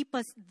merely keep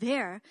us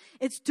there.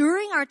 It's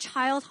during our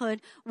childhood,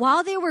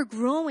 while they were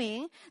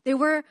growing, they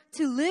were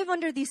to live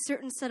under these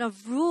certain set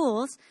of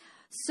rules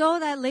so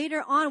that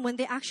later on, when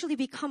they actually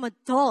become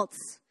adults,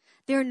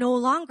 they're no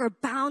longer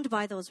bound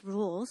by those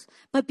rules,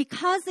 but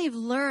because they've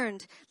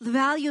learned the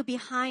value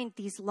behind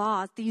these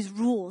laws, these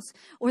rules,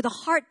 or the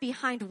heart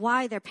behind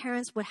why their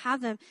parents would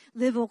have them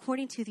live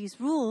according to these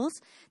rules,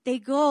 they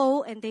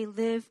go and they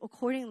live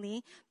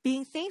accordingly,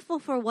 being thankful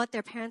for what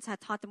their parents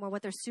had taught them or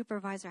what their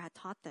supervisor had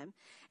taught them.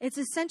 It's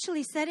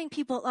essentially setting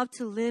people up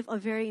to live a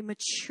very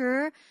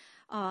mature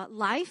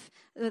life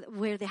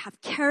where they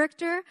have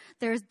character,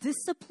 they're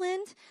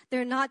disciplined,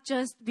 they're not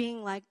just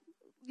being like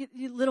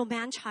little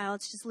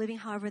man-childs just living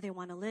however they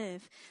want to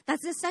live.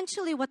 That's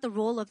essentially what the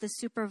role of the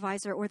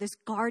supervisor or this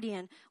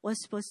guardian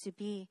was supposed to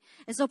be.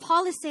 And so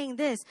Paul is saying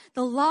this,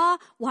 the law,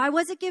 why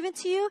was it given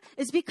to you?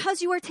 It's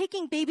because you are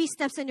taking baby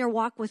steps in your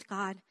walk with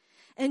God.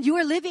 And you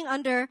are living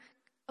under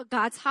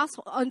God's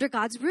household, under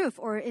God's roof,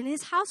 or in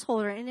his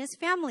household, or in his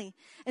family.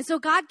 And so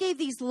God gave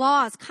these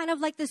laws, kind of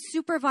like this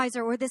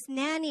supervisor or this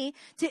nanny,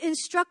 to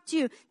instruct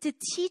you, to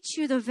teach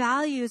you the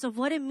values of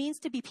what it means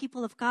to be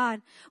people of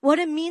God, what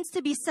it means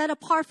to be set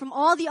apart from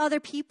all the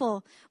other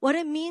people, what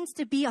it means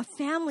to be a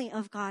family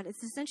of God.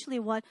 It's essentially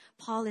what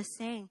Paul is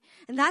saying.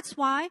 And that's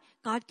why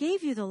God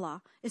gave you the law,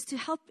 is to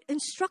help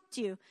instruct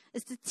you,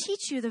 is to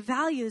teach you the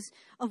values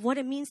of what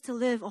it means to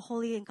live a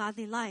holy and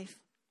godly life.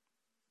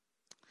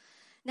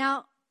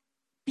 Now,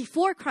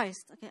 before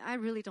Christ, okay, I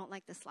really don't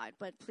like this slide,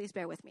 but please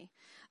bear with me.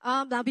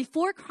 Now,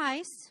 before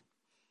Christ,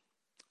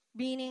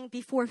 meaning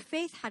before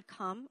faith had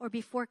come, or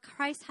before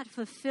Christ had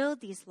fulfilled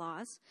these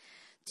laws,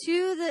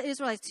 to the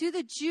Israelites, to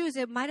the Jews,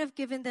 it might have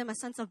given them a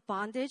sense of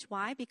bondage.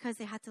 Why? Because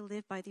they had to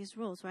live by these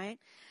rules, right?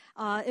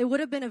 It would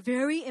have been a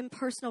very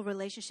impersonal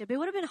relationship. It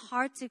would have been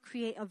hard to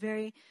create a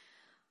very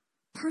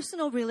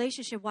personal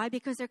relationship. Why?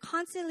 Because they're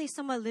constantly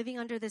somewhat living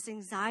under this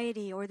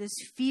anxiety or this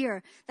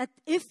fear that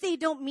if they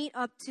don't meet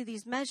up to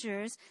these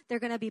measures, they're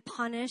going to be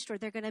punished or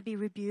they're going to be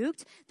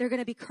rebuked. They're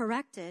going to be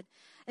corrected.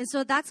 And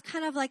so that's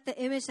kind of like the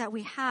image that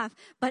we have.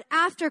 But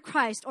after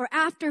Christ or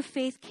after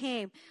faith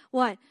came,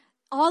 what?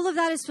 All of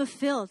that is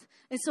fulfilled.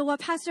 And so what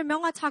Pastor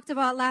Myunghwa talked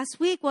about last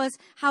week was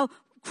how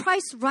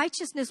Christ's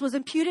righteousness was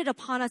imputed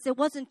upon us. It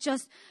wasn't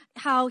just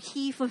how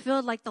he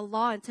fulfilled like the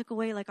law and took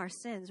away like our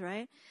sins,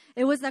 right?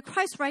 It was that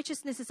Christ's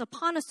righteousness is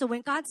upon us. So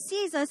when God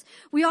sees us,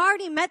 we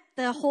already met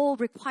the whole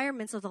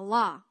requirements of the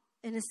law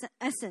in its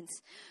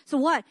essence. So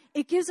what?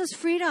 It gives us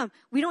freedom.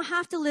 We don't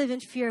have to live in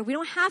fear. We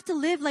don't have to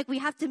live like we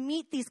have to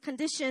meet these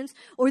conditions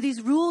or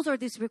these rules or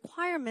these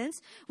requirements.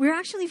 We're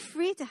actually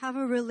free to have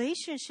a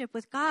relationship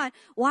with God.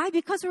 Why?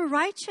 Because we're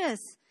righteous.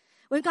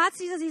 When God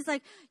sees us, he's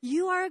like,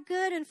 you are a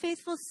good and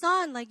faithful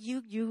son. Like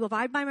you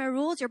abide by my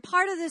rules. You're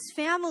part of this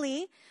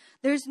family.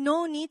 There's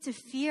no need to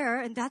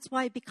fear. And that's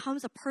why it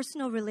becomes a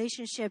personal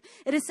relationship.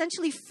 It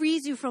essentially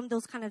frees you from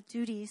those kind of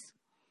duties.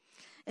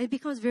 And it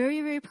becomes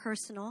very, very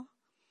personal.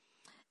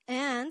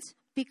 And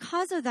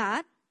because of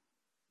that,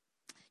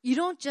 you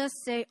don't just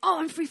say, oh,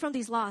 I'm free from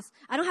these laws.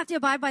 I don't have to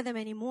abide by them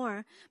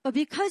anymore. But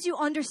because you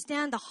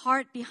understand the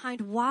heart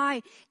behind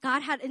why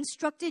God had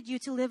instructed you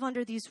to live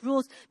under these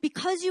rules,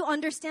 because you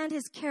understand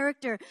his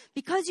character,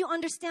 because you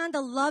understand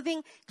the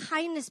loving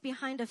kindness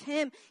behind of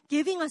him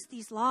giving us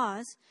these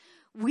laws,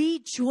 we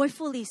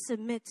joyfully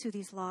submit to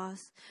these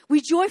laws. We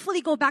joyfully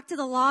go back to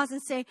the laws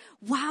and say,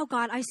 wow,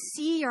 God, I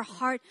see your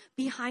heart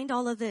behind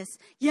all of this.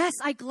 Yes,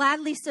 I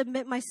gladly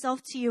submit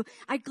myself to you.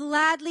 I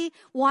gladly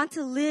want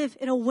to live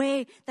in a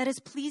way that is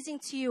pleasing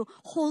to you,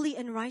 holy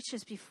and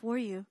righteous before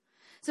you.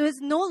 So it's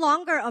no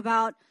longer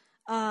about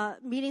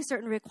meeting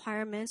certain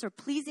requirements or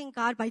pleasing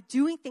God by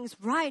doing things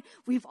right.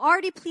 We've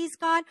already pleased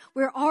God.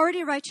 We're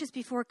already righteous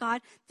before God.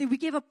 Then we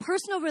give a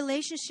personal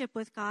relationship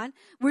with God.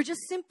 We're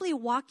just simply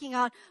walking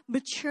out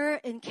mature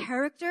in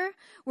character.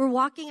 We're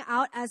walking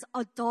out as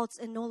adults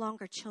and no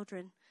longer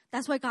children.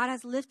 That's why God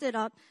has lifted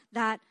up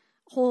that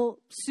whole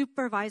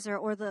supervisor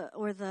or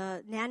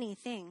the nanny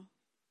thing.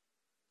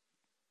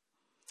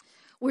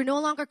 We're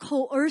no longer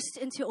coerced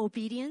into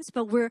obedience,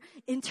 but we're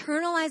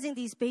internalizing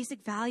these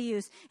basic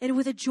values. And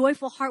with a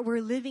joyful heart,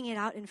 we're living it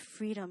out in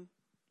freedom.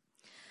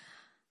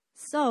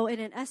 So, in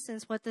an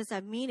essence, what does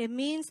that mean? It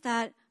means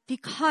that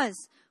because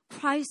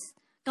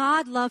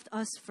God loved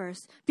us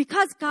first,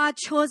 because God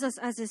chose us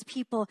as his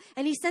people,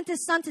 and he sent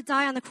his son to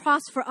die on the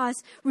cross for us,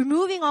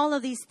 removing all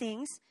of these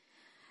things,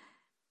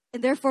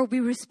 and therefore we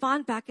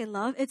respond back in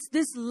love. It's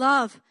this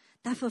love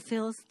that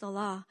fulfills the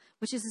law,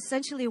 which is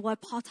essentially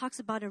what Paul talks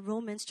about in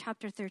Romans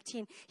chapter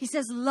 13. He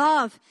says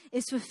love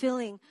is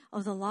fulfilling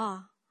of the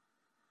law.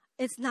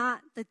 It's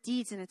not the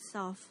deeds in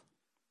itself.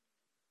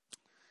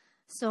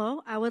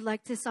 So I would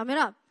like to sum it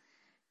up.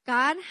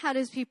 God had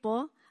his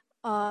people,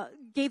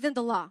 gave them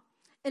the law.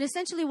 And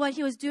essentially what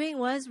he was doing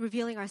was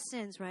revealing our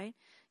sins, right?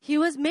 He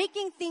was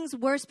making things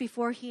worse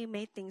before he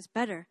made things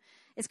better.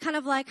 It's kind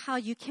of like how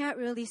you can't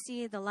really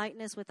see the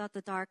lightness without the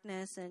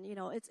darkness. And,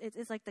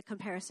 it's like the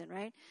comparison,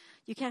 right?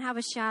 You can't have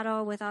a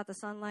shadow without the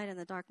sunlight and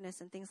the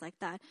darkness and things like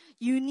that.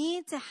 You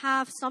need to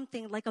have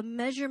something like a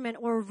measurement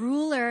or a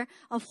ruler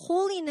of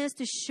holiness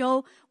to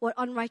show what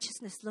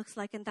unrighteousness looks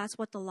like. And that's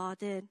what the law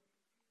did.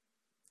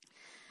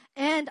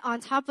 And on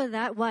top of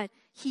that, what?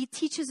 He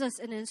teaches us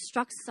and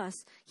instructs us.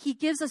 He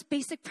gives us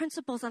basic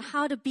principles on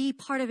how to be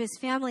part of his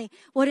family,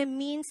 what it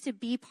means to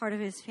be part of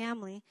his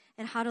family,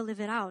 and how to live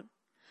it out.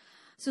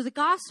 So the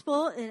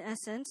gospel, in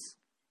essence,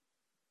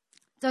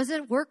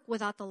 doesn't work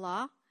without the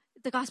law.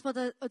 The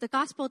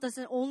gospel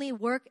doesn't only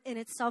work in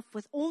itself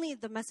with only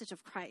the message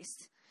of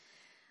Christ.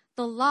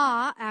 The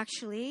law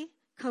actually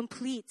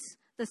completes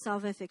the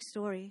salvific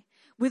story.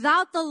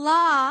 Without the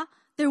law,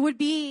 there would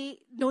be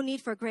no need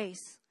for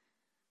grace.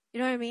 You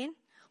know what I mean?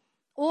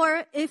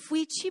 Or if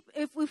we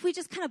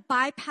just kind of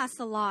bypass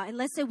the law and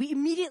let's say we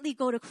immediately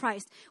go to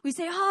Christ, we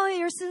say, oh,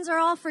 your sins are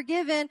all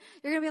forgiven.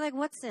 You're going to be like,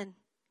 what sin?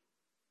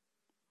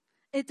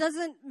 It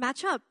doesn't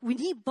match up. We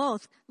need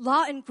both.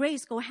 Law and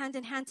grace go hand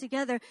in hand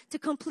together to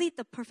complete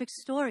the perfect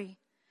story.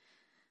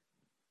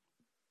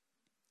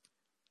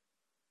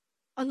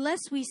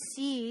 Unless we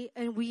see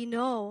and we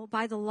know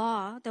by the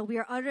law that we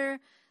are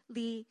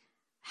utterly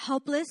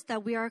helpless,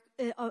 that we are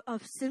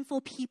of sinful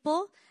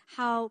people,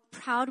 how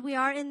proud we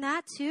are in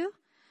that too.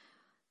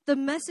 The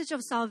message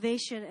of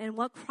salvation and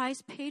what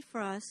Christ paid for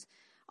us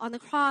on the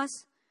cross,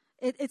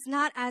 it's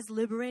not as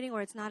liberating or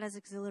it's not as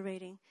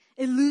exhilarating.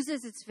 It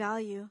loses its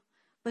value.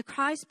 But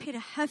Christ paid a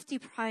hefty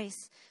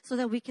price so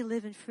that we can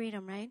live in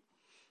freedom, right?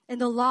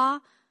 And the law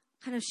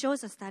kind of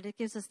shows us that. It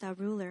gives us that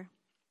ruler.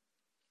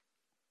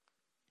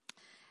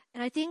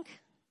 And I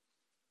think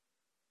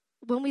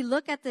when we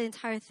look at the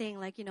entire thing,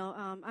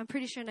 I'm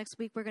pretty sure next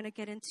week we're going to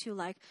get into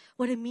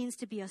what it means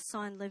to be a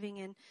son living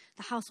in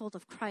the household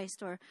of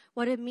Christ or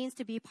what it means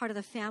to be part of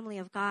the family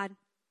of God.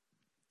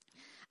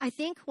 I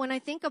think when I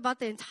think about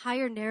the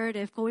entire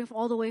narrative going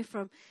all the way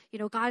from,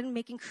 God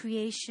making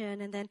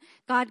creation and then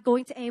God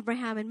going to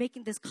Abraham and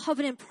making this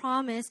covenant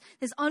promise,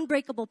 this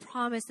unbreakable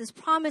promise, this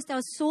promise that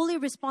was solely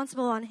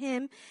responsible on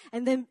him,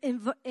 and then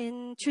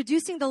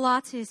introducing the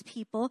law to his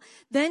people,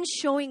 then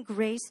showing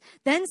grace,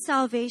 then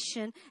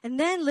salvation, and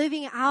then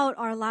living out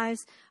our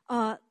lives,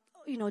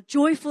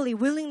 joyfully,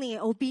 willingly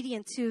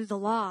obedient to the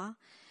law.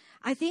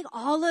 I think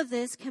all of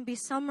this can be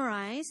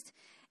summarized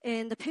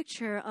in the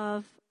picture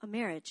of a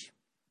marriage.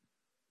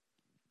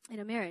 In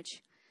a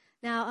marriage.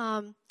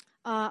 Now,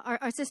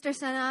 our sister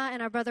Senna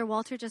and our brother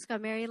Walter just got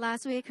married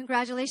last week.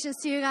 Congratulations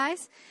to you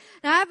guys.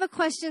 Now, I have a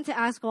question to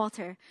ask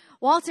Walter.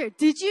 Walter,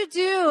 did you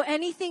do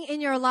anything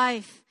in your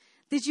life?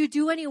 Did you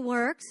do any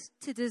works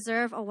to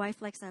deserve a wife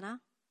like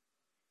Senna?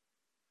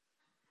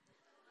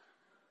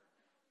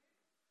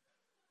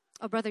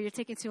 Oh, brother, you're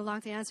taking too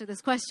long to answer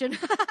this question.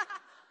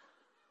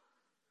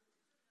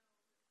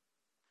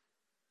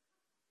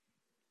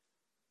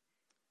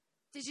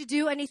 Did you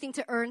do anything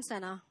to earn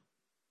Senna?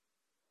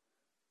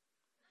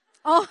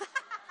 Oh,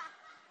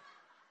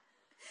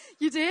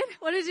 you did?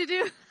 What did you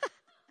do?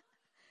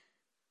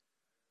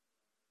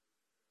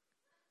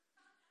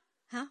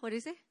 Huh? What did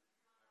you say?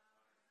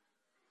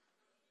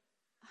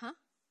 Huh?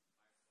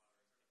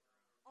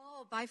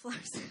 Oh, buy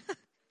flowers.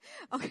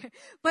 Okay,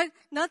 but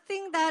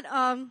nothing that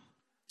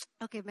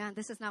Okay, man,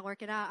 this is not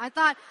working out. I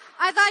thought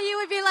you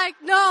would be like,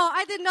 no,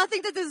 I did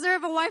nothing to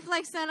deserve a wife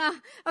like Senna.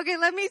 Okay,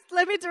 let me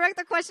direct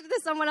the question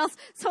to someone else.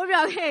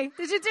 Sobia, okay,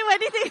 did you do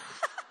anything?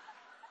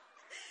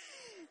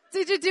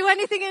 Did you do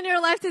anything in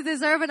your life to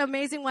deserve an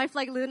amazing wife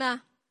like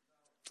Luna?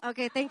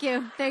 Okay, thank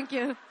you.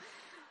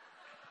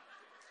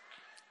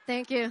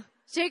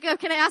 Jacob,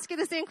 can I ask you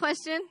the same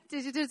question?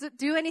 Did you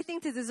do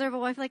anything to deserve a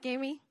wife like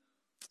Amy?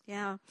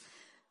 Yeah.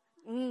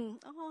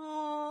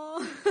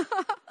 Oh.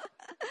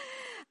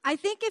 I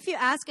think if you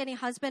ask any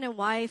husband and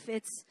wife,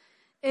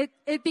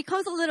 it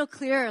becomes a little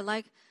clearer.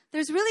 Like,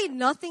 there's really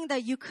nothing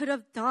that you could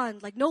have done,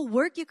 like no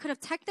work you could have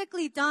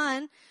technically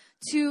done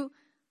to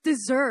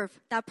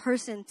deserve that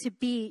person to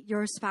be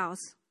your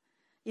spouse.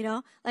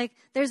 Like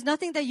there's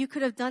nothing that you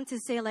could have done to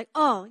say like,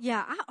 oh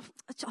yeah,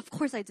 of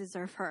course I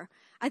deserve her.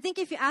 I think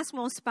if you ask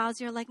most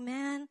spouses, you're like,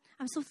 man,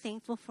 I'm so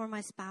thankful for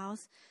my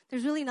spouse.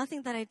 There's really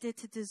nothing that I did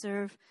to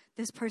deserve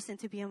this person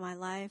to be in my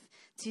life,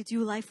 to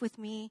do life with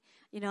me,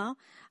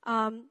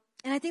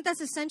 and I think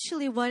that's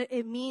essentially what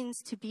it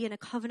means to be in a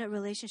covenant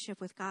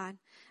relationship with God.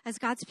 As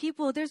God's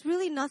people, there's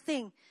really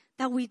nothing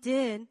that we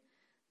did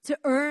to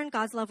earn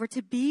God's love or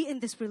to be in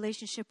this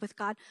relationship with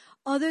God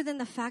other than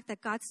the fact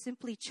that God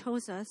simply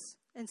chose us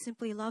and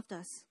simply loved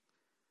us.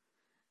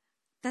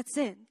 That's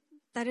it.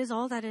 That is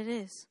all that it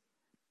is.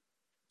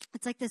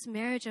 It's like this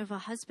marriage of a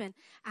husband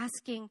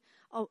asking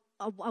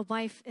a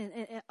wife,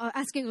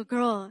 asking a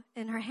girl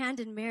in her hand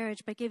in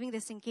marriage by giving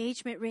this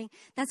engagement ring.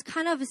 That's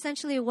kind of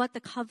essentially what the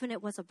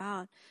covenant was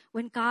about.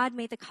 When God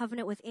made the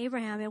covenant with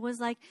Abraham, it was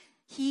like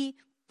he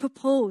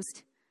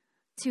proposed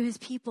to his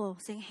people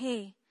saying,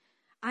 hey,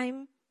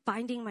 I'm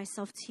binding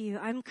myself to you.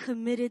 I'm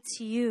committed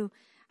to you.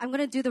 I'm going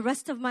to do the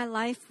rest of my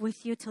life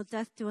with you till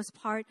death do us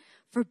part,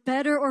 for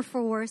better or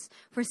for worse,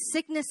 for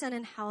sickness and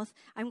in health.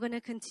 I'm going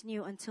to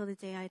continue until the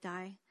day I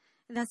die.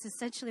 And that's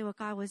essentially what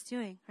God was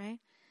doing, right?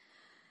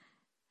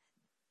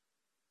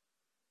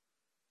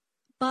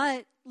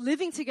 But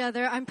living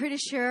together, I'm pretty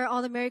sure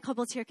all the married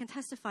couples here can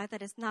testify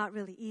that it's not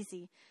really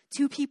easy.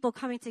 Two people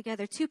coming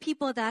together, two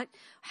people that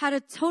had a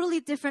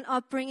totally different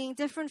upbringing,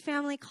 different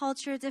family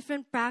culture,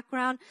 different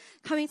background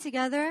coming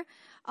together.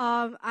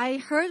 I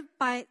heard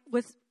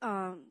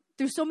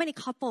through so many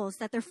couples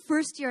that their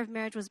first year of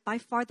marriage was by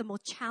far the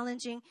most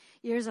challenging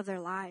years of their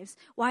lives.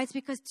 Why? It's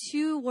because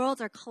two worlds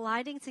are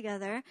colliding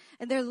together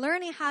and they're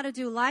learning how to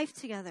do life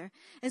together.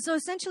 And so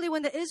essentially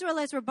when the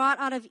Israelites were brought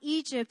out of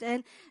Egypt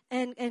and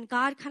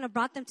God kind of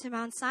brought them to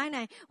Mount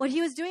Sinai, what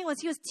he was doing was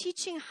he was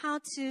teaching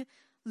how to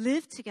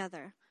live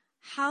together,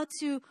 how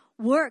to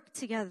work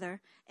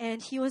together.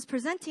 And he was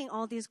presenting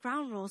all these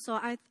ground rules. So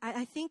I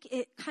think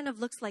it kind of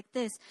looks like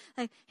this.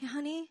 Like, hey,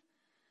 honey,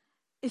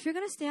 if you're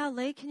going to stay out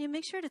late, can you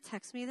make sure to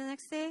text me the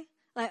next day?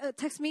 Like,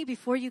 text me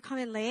before you come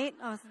in late.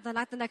 Oh,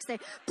 not the next day.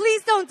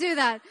 Please don't do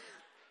that.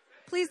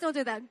 Please don't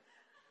do that.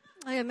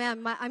 Okay,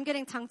 man, I'm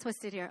getting tongue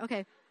twisted here.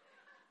 Okay.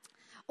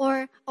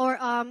 Or,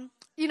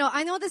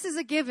 I know this is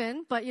a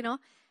given, but,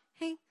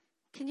 hey,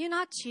 can you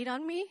not cheat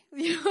on me?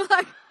 You're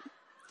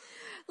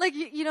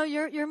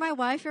my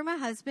wife, you're my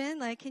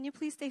husband. Like, can you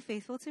please stay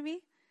faithful to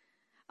me?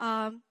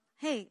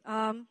 Hey,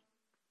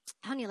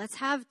 honey, let's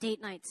have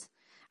date nights.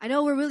 I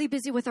know we're really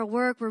busy with our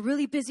work. We're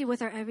really busy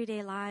with our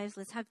everyday lives.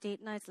 Let's have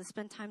date nights. Let's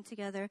spend time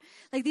together.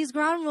 Like these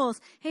ground rules.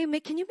 Hey,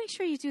 can you make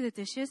sure you do the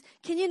dishes?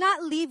 Can you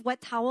not leave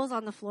wet towels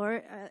on the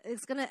floor?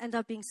 It's going to end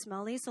up being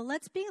smelly. So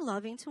let's be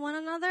loving to one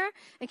another.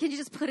 And can you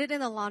just put it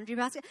in a laundry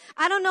basket?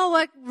 I don't know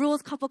what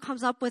rules couple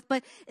comes up with,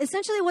 but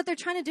essentially what they're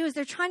trying to do is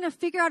they're trying to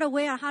figure out a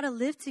way on how to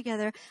live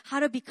together, how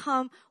to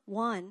become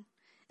one.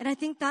 And I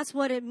think that's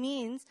what it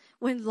means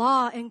when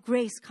law and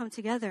grace come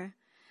together.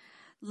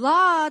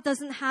 Law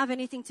doesn't have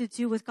anything to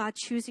do with God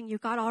choosing you.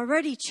 God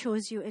already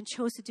chose you and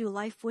chose to do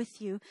life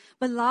with you.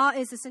 But law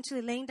is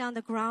essentially laying down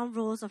the ground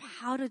rules of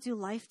how to do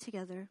life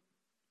together.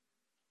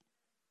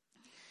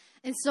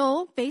 And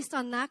so, based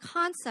on that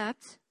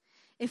concept,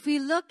 if we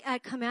look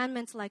at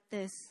commandments like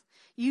this,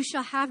 you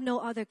shall have no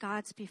other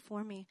gods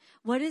before me.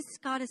 What is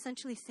God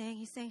essentially saying?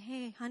 He's saying,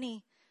 hey,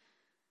 honey,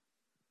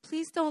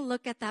 please don't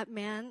look at that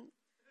man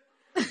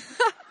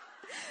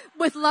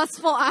with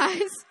lustful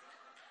eyes.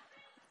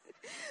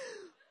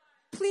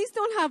 Please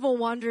don't have a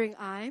wandering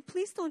eye.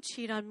 Please don't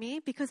cheat on me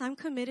because I'm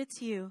committed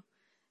to you.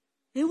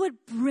 It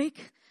would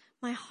break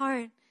my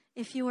heart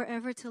if you were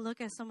ever to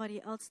look at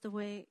somebody else the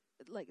way,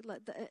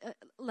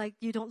 like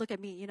you don't look at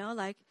me,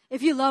 like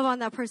if you love on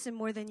that person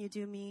more than you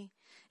do me,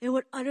 it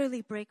would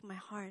utterly break my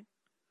heart.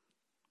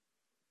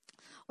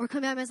 Or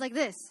commandments like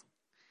this.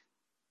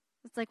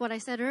 It's like what I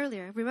said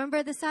earlier.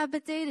 Remember the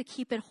Sabbath day to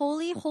keep it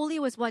holy. Holy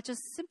was what?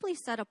 Just simply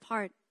set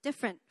apart,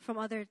 different from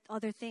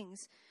other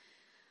things.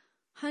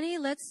 Honey,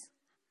 let's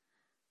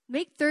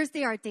make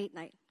Thursday our date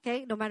night,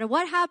 okay? No matter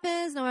what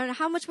happens, no matter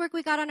how much work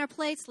we got on our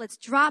plates, let's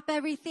drop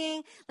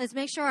everything. Let's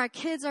make sure our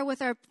kids are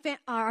with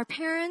our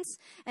parents,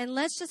 and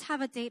let's just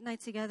have a date night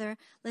together.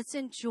 Let's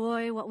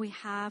enjoy what we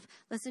have.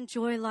 Let's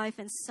enjoy life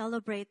and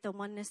celebrate the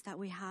oneness that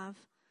we have.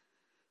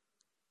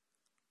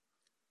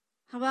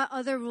 How about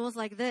other rules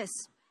like this?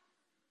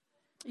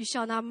 You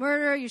shall not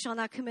murder, you shall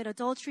not commit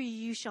adultery,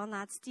 you shall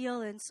not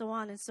steal, and so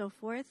on and so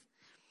forth.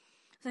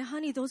 I say,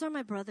 honey, those are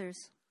my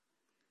brothers.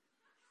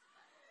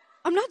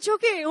 I'm not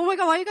joking. Oh my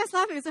God, why are you guys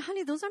laughing? I said,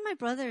 honey, those are my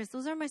brothers.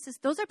 Those are my sisters.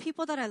 Those are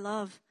people that I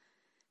love.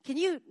 Can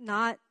you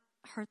not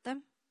hurt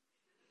them?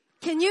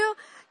 Can you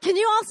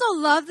also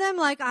love them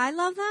like I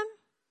love them?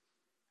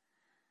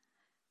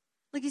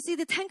 Like you see,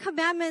 the 10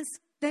 Commandments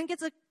then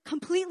gets a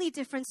completely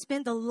different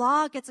spin. The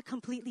law gets a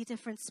completely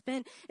different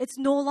spin. It's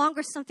no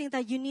longer something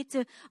that you need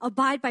to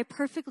abide by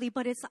perfectly,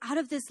 but it's out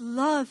of this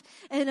love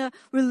and a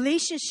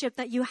relationship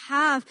that you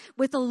have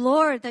with the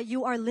Lord that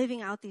you are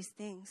living out these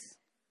things.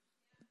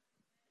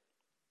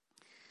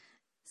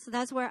 So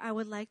that's where I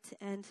would like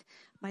to end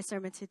my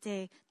sermon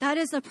today. That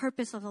is the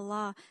purpose of the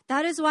law.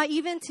 That is why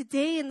even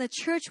today in the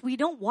church, we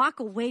don't walk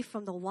away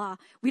from the law.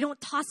 We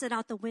don't toss it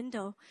out the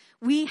window.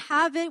 We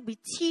have it. We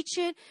teach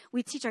it.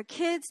 We teach our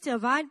kids to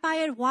abide by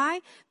it.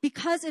 Why?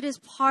 Because it is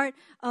part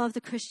of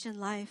the Christian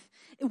life.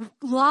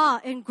 Law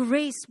and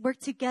grace work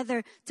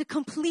together to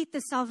complete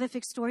the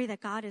salvific story that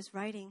God is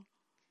writing.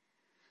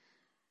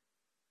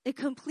 It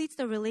completes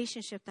the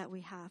relationship that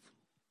we have.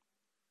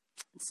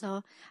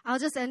 So I'll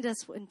just end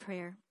us in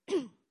prayer.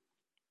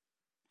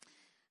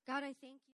 God, I thank you.